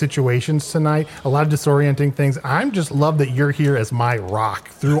crazy situations tonight, a lot of disorienting things. I'm just love that you're here as my rock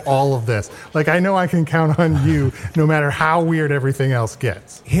through all of this. Like, I know I can count on you no matter how weird everything else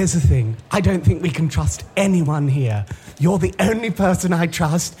gets. Here's the thing. I don't think we can trust anyone here. You're the only person I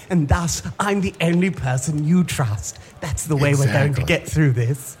trust, and thus I'm the only person you trust. That's the way we're going to get through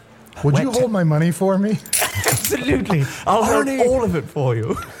this. Would you hold my money for me? Absolutely. I'll hold all of it for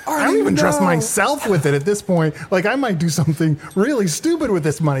you. I don't even trust myself with it at this point. Like, I might do something really stupid with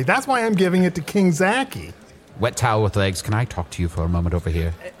this money. That's why I'm giving it to King Zaki. Wet towel with legs. Can I talk to you for a moment over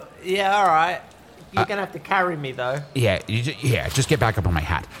here? Yeah, all right. You're going to have to carry me, though. Yeah, just get back up on my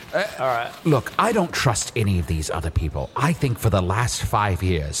hat. All right. Look, I don't trust any of these other people. I think for the last 5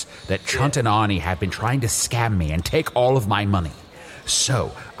 years that Chunt and Aunty have been trying to scam me and take all of my money.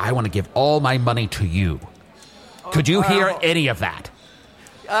 So, I want to give all my money to you. Could you hear any of that?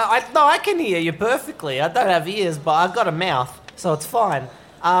 I can hear you perfectly. I don't have ears, but I've got a mouth, so it's fine.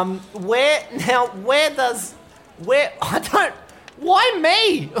 Why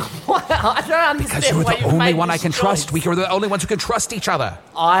me? I don't understand. Because you're the only one I can trust. We are the only ones who can trust each other.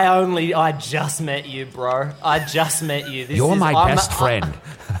 I just met you, bro. I just met you. You're my best friend.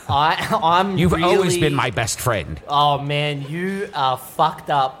 You've always been my best friend. Oh, man, you are fucked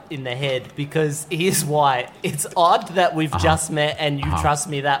up in the head, because here's why. It's odd that we've just met and you trust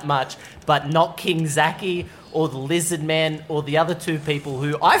me that much, but not King Zaki or the Lizard Man or the other 2 people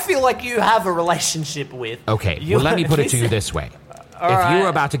who I feel like you have a relationship with. Okay, well, let me put it to you this way. If you were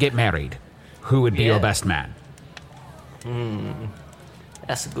about to get married, who would be your best man?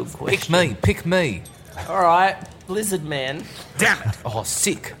 That's a good question. Pick me. All right, Lizard Man. Damn it. Oh,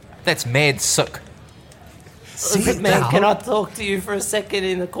 sick. That's mad sick. Lizard Man, can I talk to you for a second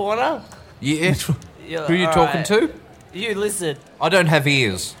in the corner? Yeah. Who are you talking to? You, Lizard. I don't have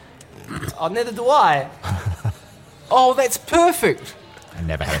ears. Oh, neither do I. Oh, that's perfect. I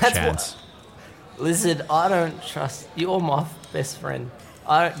never had a chance. Lizard, I don't trust. You're my best friend.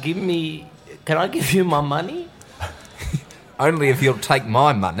 Can I give you my money? Only if you'll take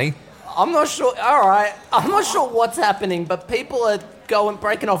my money. I'm not sure. All right. I'm not sure what's happening, but people are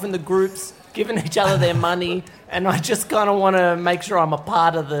breaking off in the groups, giving each other their money, and I just kind of want to make sure I'm a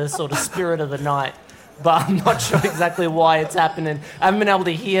part of the sort of spirit of the night. But I'm not sure exactly why it's happening. I haven't been able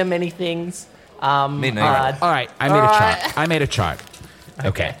to hear many things. Me neither. All right, I made a chart.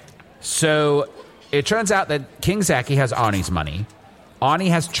 Okay. So it turns out that King Zaki has Arnie's money. Aunty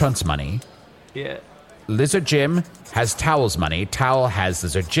has Chunt's money. Yeah. Lizard Jim has Towel's money. Towel has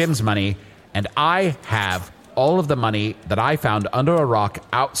Lizard Jim's money. And I have all of the money that I found under a rock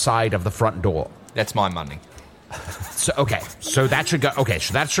outside of the front door. That's my money. So that should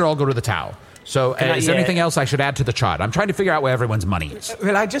all go to the Towel. So is there anything else I should add to the chart? I'm trying to figure out where everyone's money is.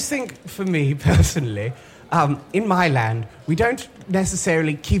 Well, I just think, for me personally, in my land, we don't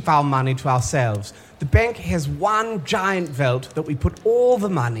necessarily keep our money to ourselves. The bank has one giant vault that we put all the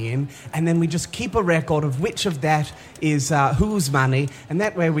money in, and then we just keep a record of which of that is whose money, and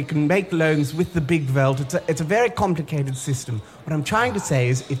that way we can make loans with the big vault. It's a very complicated system. What I'm trying to say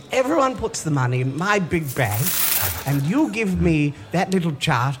is, if everyone puts the money in my big bag, and you give me that little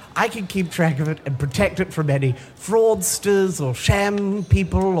chart, I can keep track of it and protect it from any fraudsters or sham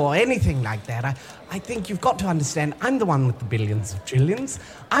people or anything like that. I think you've got to understand, I'm the one with the billions of trillions.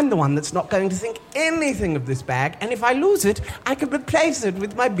 I'm the one that's not going to think anything of this bag, and if I lose it, I can replace it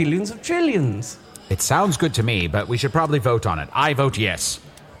with my billions of trillions. It sounds good to me, but we should probably vote on it. I vote yes.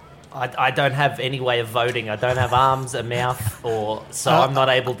 I don't have any way of voting. I don't have arms, a mouth, so I'm not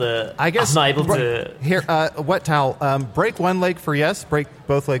able to. I guess I'm not able to. Here, wet towel. Break one leg for yes. Break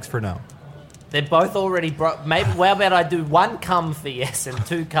both legs for no. They're both already broke. Maybe. How about I do one cum for yes and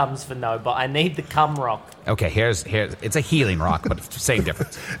two cums for no? But I need the cum rock. Okay, here's. It's a healing rock, but it's the same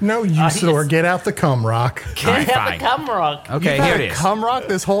difference. No, Usador, get out the cum rock. Get out the cum rock. Okay, You've here had it a is. cum rock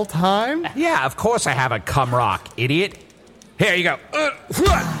this whole time? Yeah, of course I have a cum rock, idiot. Here you go.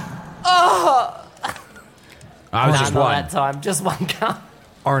 Just not one. that time. Just one cum.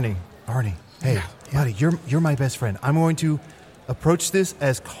 Arnie, hey, buddy, you're my best friend. I'm going to approach this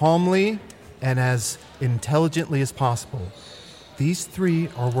as calmly and as intelligently as possible. These three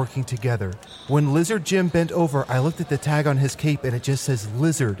are working together. When Lizard Jim bent over, I looked at the tag on his cape and it just says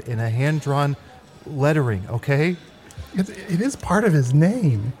Lizard in a hand-drawn lettering, okay? It is part of his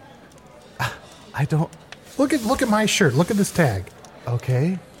name. I don't... Look at my shirt. Look at this tag.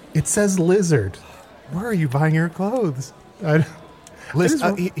 Okay. It says Lizard. Where are you buying your clothes?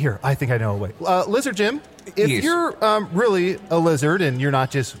 Here, I think I know a way. Lizard Jim, if Yes. you're really a lizard and you're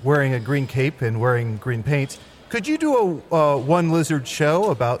not just wearing a green cape and wearing green paint, could you do a one lizard show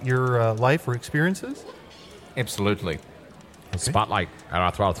about your life or experiences? Absolutely. Spotlight at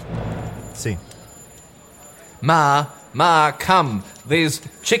our throats. See. Ma, come. There's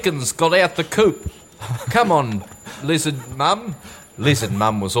chickens got out the coop. Come on, Lizard Mum. Lizard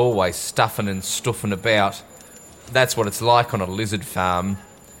Mum was always stuffing and stuffing about. That's what it's like on a lizard farm.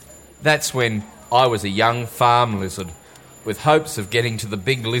 That's when I was a young farm lizard with hopes of getting to the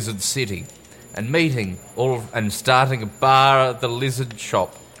big lizard city and meeting and starting a bar at the lizard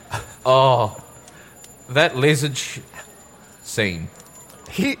shop. Oh, that lizard scene.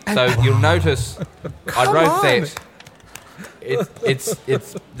 So you'll notice I wrote that. It's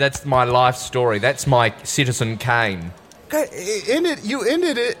that's my life story. That's my Citizen Kane. You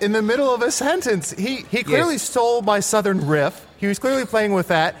ended it in the middle of a sentence. He clearly stole my southern riff. He was clearly playing with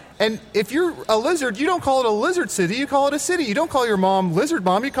that. And if you're a lizard, you don't call it a lizard city, you call it a city. You don't call your mom Lizard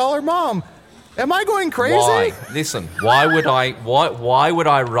Mom, you call her Mom. Am I going crazy? Why? Listen, why would I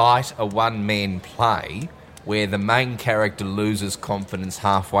write a one-man play where the main character loses confidence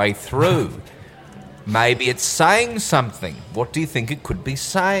halfway through? Maybe it's saying something. What do you think it could be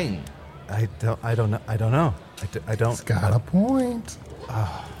saying? I don't know. I don't. It's got a point.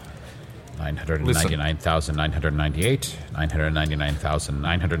 999,998,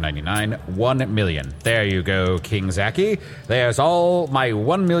 999,999, 1 million. There you go, King Zaki. There's all my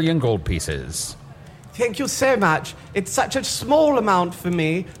 1 million gold pieces. Thank you so much. It's such a small amount for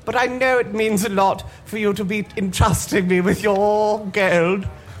me, but I know it means a lot for you to be entrusting me with your gold.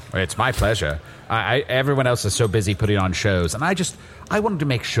 It's my pleasure. Everyone else is so busy putting on shows, and I wanted to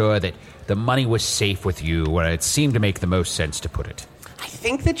make sure that the money was safe with you, where it seemed to make the most sense to put it. I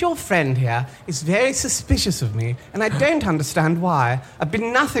think that your friend here is very suspicious of me, and I don't understand why. I've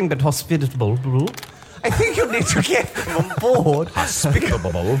been nothing but hospitable. I think you need to get them on board.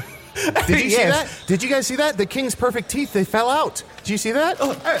 Hospitable? Did you see that? Did you guys see that? The king's perfect teeth, they fell out. Did you see that?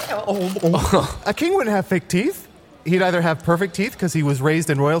 A king wouldn't have fake teeth. He'd either have perfect teeth because he was raised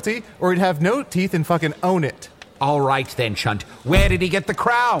in royalty, or he'd have no teeth and fucking own it. All right then, Chunt. Where did he get the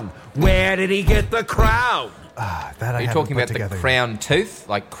crown? Where did he get the crown? That Are you talking about the crown tooth,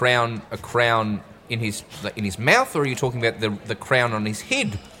 like a crown in his mouth, or are you talking about the crown on his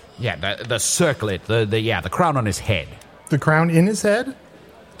head? Yeah, the circlet, the crown on his head. The crown in his head?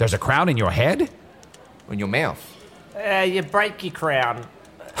 There's a crown in your head? In your mouth? You break your crown.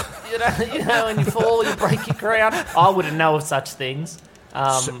 You know, when you fall, you break your crown. I wouldn't know of such things.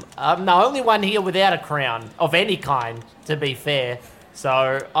 I'm the only one here without a crown of any kind, to be fair.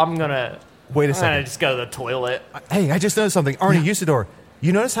 So I'm gonna wait a second. I'm gonna just go to the toilet. Hey, I just noticed something. Arnie, Usador,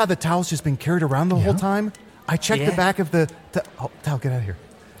 you notice how the towel's just been carried around the whole time? I checked the back of the towel. Get out of here.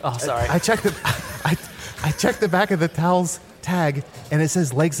 Oh, sorry. I checked the back of the towel's tag, and it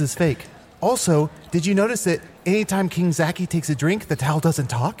says legs is fake. Also, did you notice that anytime King Zaki takes a drink, the towel doesn't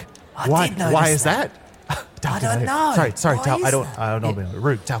talk? I did notice is that? Tal, I get out don't of know. here. Sorry, Why Tal. is I don't know.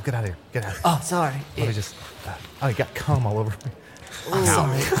 Rude. Tal, get out of here. Get out of here. Oh, sorry. Let me just. You got cum all over me. Oh,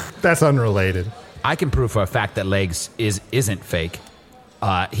 sorry. That's unrelated. I can prove for a fact that legs isn't fake.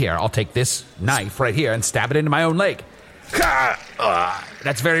 Here, I'll take this knife right here and stab it into my own leg.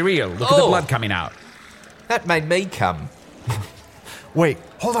 That's very real. Look at the blood coming out. That made me come. Wait,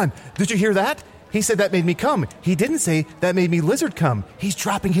 hold on. Did you hear that? He said that made me come. He didn't say that made me lizard come. He's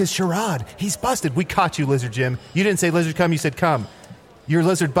dropping his charade. He's busted. We caught you, Lizard Jim. You didn't say lizard come, you said come. You're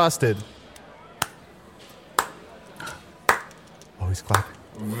lizard busted. Oh, he's clapping.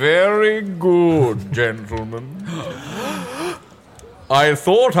 Very good, gentlemen. I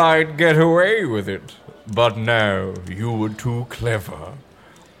thought I'd get away with it, but no, you were too clever.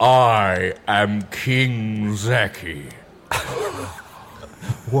 I am King Zaki.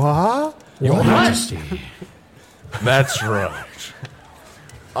 What? Your Majesty. That's right.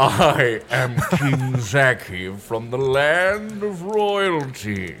 I am King Zaki from the land of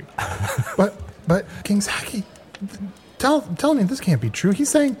royalty. But King Zaki, tell me this can't be true. He's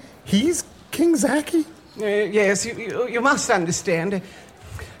saying he's King Zaki? Yes, you must understand.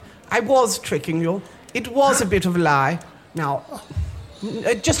 I was tricking you. It was a bit of a lie. Now,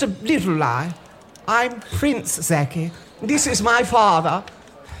 just a little lie. I'm Prince Zaki. This is my father.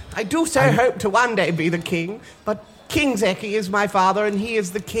 I do so hope to one day be the king, but King Zaki is my father and he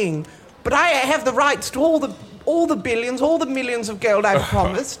is the king. But I have the rights to all the billions, all the millions of gold I've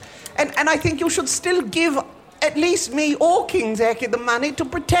promised, and I think you should still give at least me or King Zaki the money to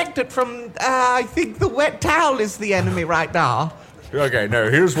protect it from, I think the wet towel is the enemy right now. Okay, now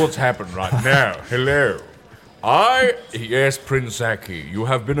here's what's happened right now. Hello. Yes, Prince Zaki, you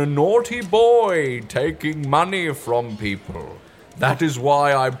have been a naughty boy taking money from people. That is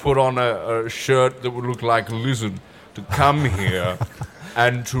why I put on a shirt that would look like a lizard to come here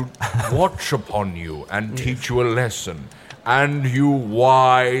and to watch upon you and teach you a lesson. And you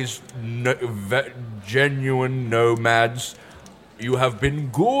wise, genuine nomads, you have been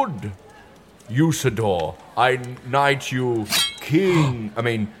good. Usador, I knight you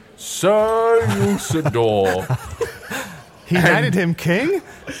Sir Usador. He knighted him king?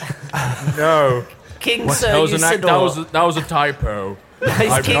 No. King Sir Usador. That was a typo.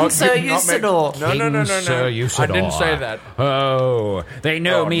 He's King Sir Usador. No. Sir Usador. I didn't say that. Oh, they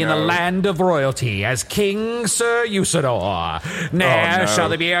know me in the no. land of royalty as King Sir Usador. Ne'er shall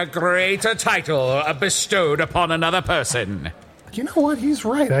there be a greater title bestowed upon another person. You know what? He's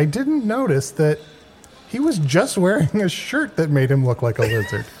right. I didn't notice that he was just wearing a shirt that made him look like a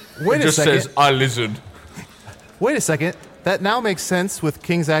lizard. Wait It just says, I lizard. Wait a second. That now makes sense with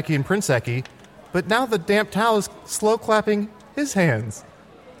King Zaki and Prince Zaki, but now the damp towel is slow clapping his hands.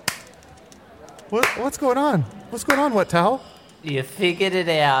 What's going on? What's going on, Wet Towel? You figured it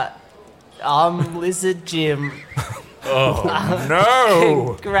out. I'm Lizard Jim. Oh,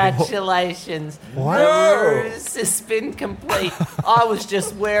 no. Congratulations. What? The ruse has been complete. I was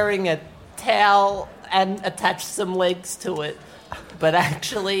just wearing a towel and attached some legs to it. But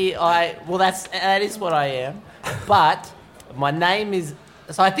actually, that is what I am. But my name is...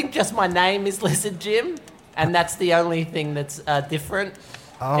 So I think just my name is Lizard Jim, and that's the only thing that's different.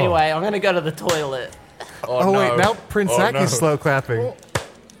 Oh. Anyway, I'm going to go to the toilet. Oh, no. Wait, now Prince Zaki's slow clapping.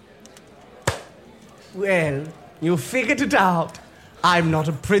 Well, you figured it out. I'm not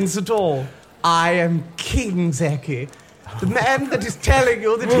a prince at all. I am King Zaki. The man that is telling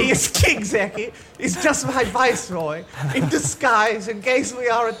you that he is King Zaki is just my viceroy in disguise in case we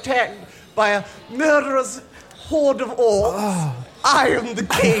are attacked by a murderous horde of orcs. Oh. I am the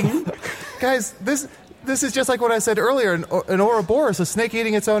king. Guys, this is just like what I said earlier, an Ouroboros, a snake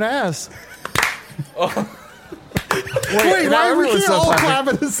eating its own ass. Oh. Wait, why we can't all clap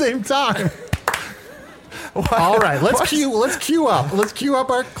at the same time? All right, let's queue up. Let's queue up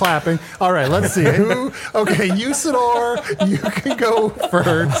our clapping. All right, let's see. Okay, Usador, you can go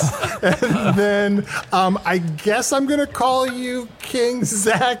first. And then I guess I'm going to call you King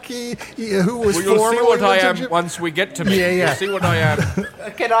Zaki, who was formerly... You'll see what I am once we get to me. Yeah. You'll see what I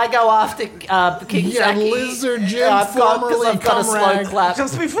am. Can I go after King Zaki? Yeah, Lizard Jim, formerly I've got a slow clap.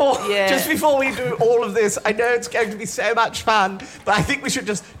 Just before we do all of this, I know it's going to be so much fun, but I think we should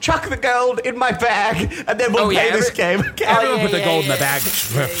just chuck the gold in my bag and then we'll play this game. Everyone put the gold in the bag.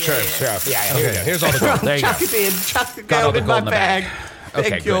 Sure. Here's all the gold. There you chuck go. it in. Chuck the gold in my bag.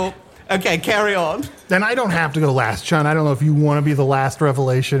 Thank you. Good. Okay, carry on. Then I don't have to go last, Chun. I don't know if you want to be the last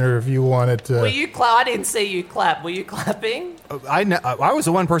revelation or if you wanted to... Were you I didn't see you clap. Were you clapping? I was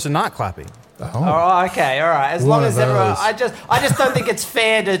the one person not clapping. Oh, okay, all right. As long as everyone, those. I just don't think it's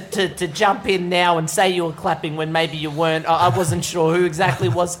fair to jump in now and say you were clapping when maybe you weren't. I wasn't sure who exactly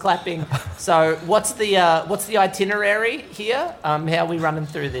was clapping. So what's the itinerary here? How are we running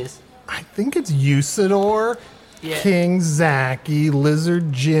through this? I think it's Usador, Yeah. King Zaki,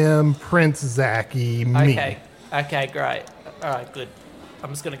 Lizard Jim, Prince Zaki, me. Okay, great. All right, good.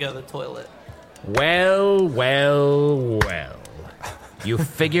 I'm just gonna go to the toilet. Well. You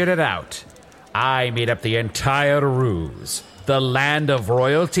figured it out. I made up the entire ruse. The land of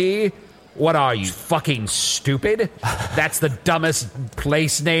royalty? What are you, fucking stupid? That's the dumbest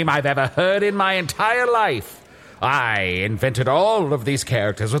place name I've ever heard in my entire life. I invented all of these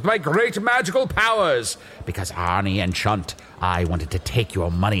characters with my great magical powers. Because Arnie and Chunt, I wanted to take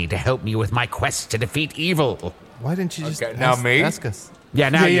your money to help me with my quest to defeat evil. Why didn't you just ask us? Yeah,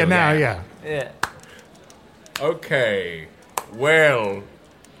 now you. Yeah. Okay. Well,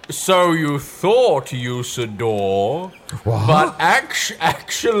 so you thought, Usador, but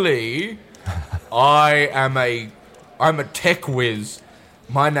actually, I'm a tech whiz.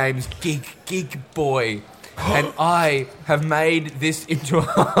 My name's Geek Boy, and I have made this into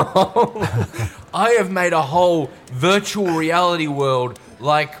I have made a whole virtual reality world,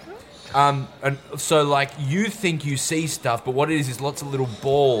 and so you think you see stuff, but what it is lots of little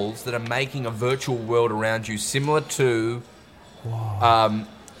balls that are making a virtual world around you, similar to.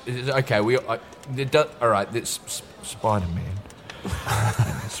 Okay, all right. This Spider-Man,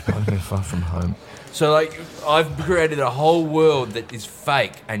 Spider-Man Far From Home. So, I've created a whole world that is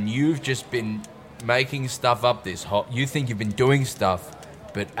fake, and you've just been making stuff up. You think you've been doing stuff,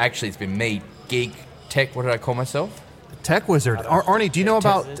 but actually, it's been me, Geek Tech. What did I call myself? Tech Wizard. Arnie, do you know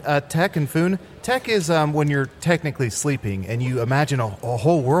about tech and Foon? Tech is when you're technically sleeping and you imagine a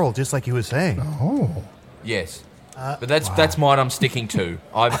whole world, just like you were saying. Oh. Yes. But that's mine I'm sticking to.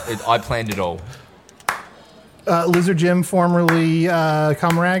 I planned it all. Lizard Jim, formerly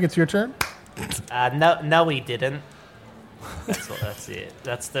Comrag, it's your turn. No, he didn't. That's it.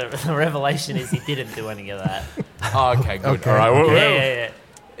 That's the revelation is he didn't do any of that. Oh, okay, good. Okay. All right.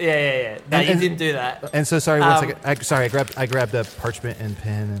 Yeah. No, you didn't do that. And so, sorry, one second. I grabbed a parchment and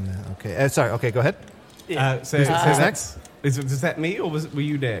pen. And okay. Sorry. Okay, go ahead. So who's next? Is that me, or were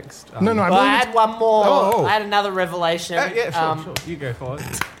you next? No, I I believe had one more. Oh. I had another revelation. Yeah, sure. You go for it.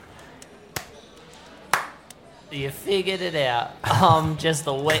 You figured it out. I'm just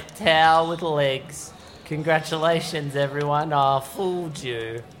a wet towel with legs. Congratulations, everyone. I fooled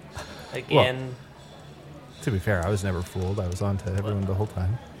you again. Well, to be fair, I was never fooled. I was on to everyone the whole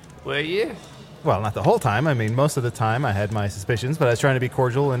time. Were you? Well, not the whole time. I mean, most of the time I had my suspicions, but I was trying to be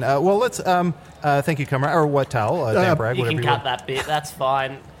cordial. And, let's, thank you, Comrade, or what towel, damp rag, You whatever can you cut want. that bit. That's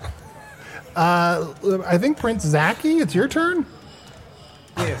fine. I think Prince Zaki, it's your turn.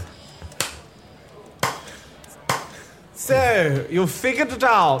 Yes. So, you figured it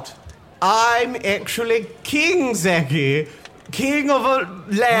out. I'm actually King Zaki, king of a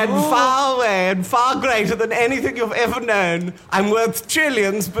land far away and far greater than anything you've ever known. I'm worth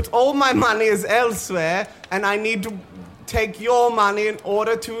trillions, but all my money is elsewhere, and I need to take your money in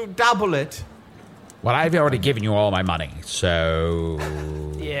order to double it. Well, I've already given you all my money, so...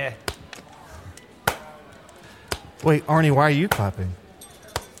 Yeah. Wait, Arnie, why are you clapping?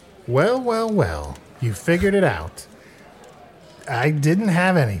 Well. You figured it out. I didn't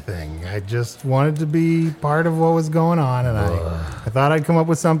have anything. I just wanted to be part of what was going on, and I thought I'd come up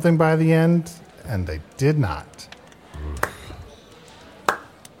with something by the end, and I did not.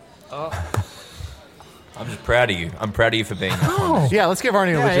 I'm just proud of you. I'm proud of you for being honest. Yeah, let's give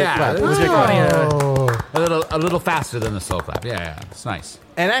Arnie a legit clap. Let's Legit clap. A little faster than the slow clap. Yeah, it's nice.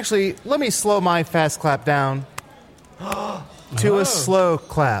 And actually, let me slow my fast clap down to a slow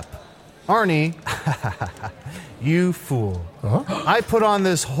clap. Arnie, you fool. I put on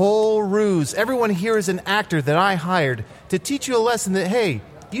this whole ruse. Everyone here is an actor that I hired to teach you a lesson that, hey,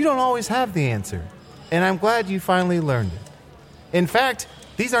 you don't always have the answer. And I'm glad you finally learned it. In fact,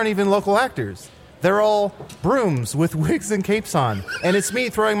 these aren't even local actors. They're all brooms with wigs and capes on. And it's me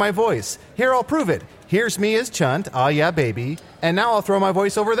throwing my voice. Here, I'll prove it. Here's me as Chunt, ah yeah, baby. And now I'll throw my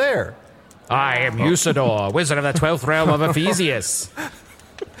voice over there. I am Usador, wizard of the 12th realm of Ephesius.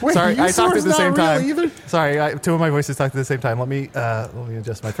 Wait, Sorry, I talked at the same time. Either? Sorry, two of my voices talked at the same time. Let me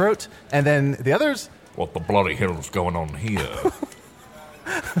adjust my throat. And then the others. What the bloody hell's going on here?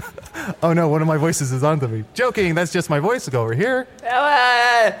 Oh no, one of my voices is onto me. Joking, that's just my voice. Go over here.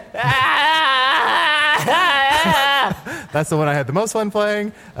 That's the one I had the most fun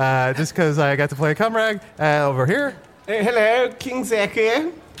playing, just because I got to play a comrade. Over here. Hello, King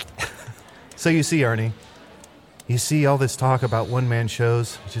Zaki. So you see, Arnie, you see all this talk about one-man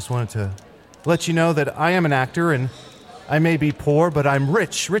shows. I just wanted to let you know that I am an actor, and I may be poor, but I'm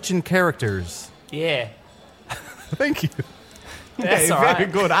rich in characters. Yeah. Thank you. That's all right.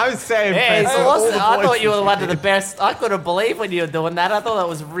 Very good. I was saying... Hey, it's awesome. I thought you were one of the best. I couldn't believe when you were doing that. I thought that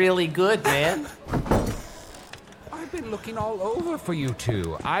was really good, man. I've been looking all over for you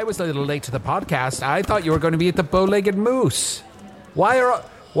two. I was a little late to the podcast. I thought you were going to be at the Bow-Legged Moose. Why are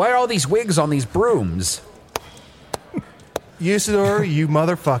all these wigs on these brooms? Usador, you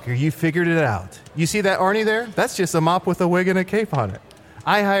motherfucker, you figured it out. You see that Arnie there? That's just a mop with a wig and a cape on it.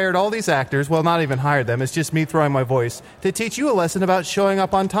 I hired all these actors, well, not even hired them, it's just me throwing my voice, to teach you a lesson about showing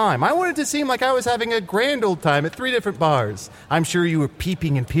up on time. I wanted to seem like I was having a grand old time at 3 different bars. I'm sure you were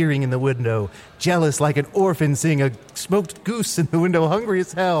peeping and peering in the window, jealous like an orphan seeing a smoked goose in the window, hungry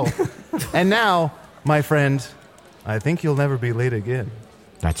as hell. And now, my friend, I think you'll never be late again.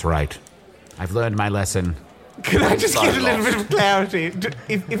 That's right. I've learned my lesson. Can I just get a little bit of clarity?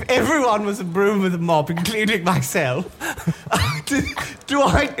 If everyone was a broom with a mop, including myself, did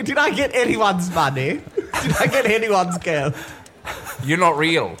I get anyone's money? Did I get anyone's girl? You're not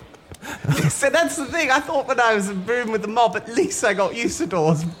real. So that's the thing. I thought when I was a broom with a mop, at least I got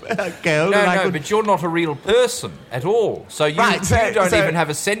Usador's girl. No, but you're not a real person at all. So you don't even have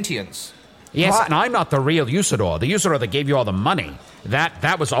a sentience. Yes, and I'm not the real Usador. The Usador that gave you all the money.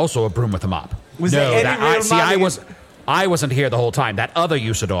 That was also a broom with a mop. Was there any real money? I wasn't here the whole time. That other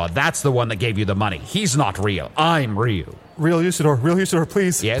Usador, that's the one that gave you the money. He's not real. I'm real. Real Usador,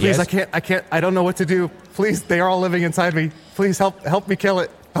 please. Yes, please, yes. I can't, I don't know what to do. Please, they are all living inside me. Please help me kill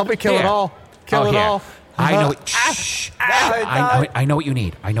it. Help me kill it all. Kill it all. I know it. Shh. I know what you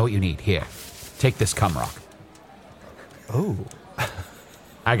need. I know what you need. Here, take this cum rock. Oh.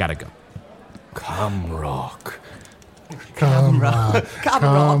 I gotta go. Cum rock. Come rock.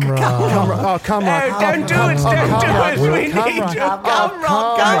 Oh, come rock. No, don't do it. Don't do it. We need you. Come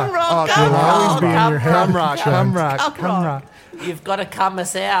rock. You'll always be in your head. Come rock. You've got to cum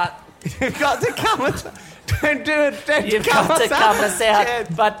us out. You've got to come us. Don't do it. You've got to cum us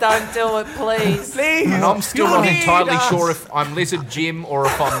out, but don't do it, please. Please. And I'm still not need entirely us. sure if I'm Lizard Jim or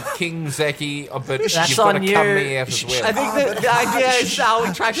if I'm King Zeki, but That's you've got to on cum you. me out as well. I think the idea is how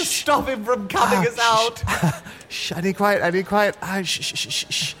we try to stop him from coming us out. Shh, I need quiet.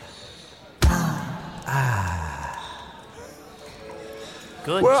 Shh.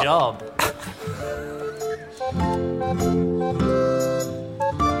 Good job.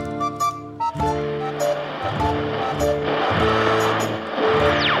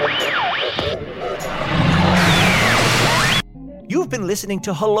 You've been listening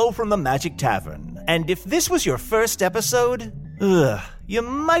to Hello from the Magic Tavern, and if this was your first episode, you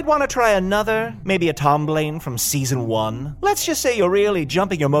might want to try another, maybe a Tom Blaine from Season 1. Let's just say you're really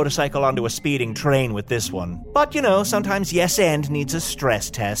jumping your motorcycle onto a speeding train with this one. But, sometimes Yes and needs a stress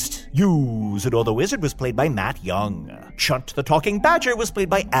test. Usador the Wizard was played by Matt Young. Chunt the Talking Badger was played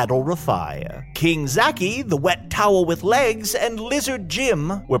by Adol Rafai. King Zaki, the Wet Towel with Legs, and Lizard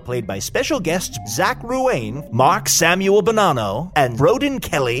Jim were played by special guests Zach Ruane, Mark Samuel Bonanno, and Roden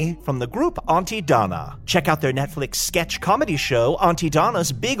Kelly from the group Aunty Donna. Check out their Netflix sketch comedy show, Aunty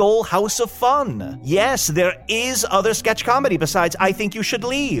Donna's Big Ol' House of Fun. Yes, there is other sketch comedy besides I Think You Should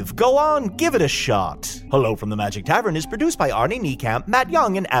Leave. Go on, give it a shot. Hello from the Magic Tavern is produced by Arnie Niekamp, Matt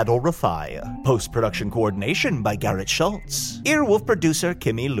Young, and Adol Rafai. Post-production coordination by Garrett Schultz. Earwolf producer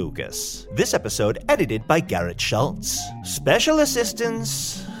Kimmy Lucas. This episode edited by Garrett Schultz. Special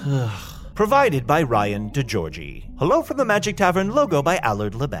assistance provided by Ryan DeGiorgi. Hello from the Magic Tavern logo by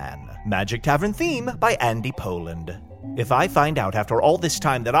Allard Laban. Magic Tavern theme by Andy Poland. If I find out after all this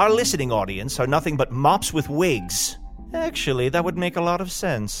time that our listening audience are nothing but mops with wigs, actually, that would make a lot of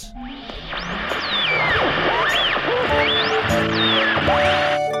sense.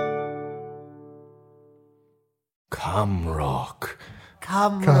 Cum rock.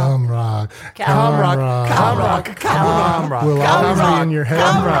 Come rock. We'll always be in your head.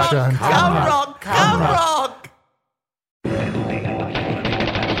 Come rock.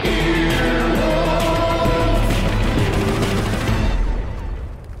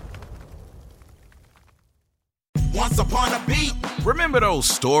 Once upon a beat. Remember those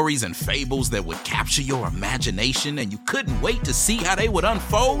stories and fables that would capture your imagination and you couldn't wait to see how they would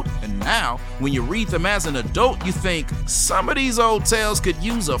unfold? And now, when you read them as an adult, you think, some of these old tales could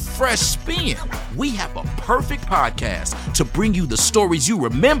use a fresh spin. We have a perfect podcast to bring you the stories you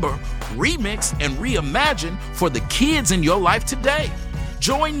remember, remix, and reimagine for the kids in your life today.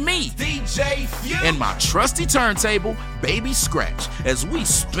 Join me, DJ Few, and my trusty turntable, Baby Scratch, as we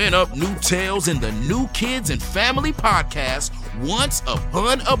spin up new tales in the New Kids and Family podcast, Once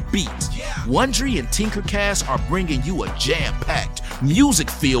Upon a Beat. Wondery and Tinkercast are bringing you a jam-packed,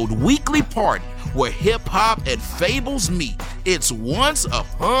 music-filled weekly party where hip-hop and fables meet. It's Once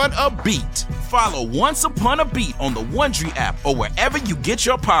Upon a Beat. Follow Once Upon a Beat on the Wondery app or wherever you get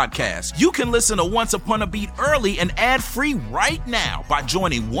your podcasts. You can listen to Once Upon a Beat early and ad-free right now by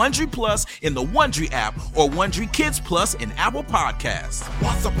joining Wondery Plus in the Wondery app or Wondery Kids Plus in Apple Podcasts.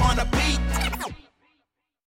 Once Upon a Beat.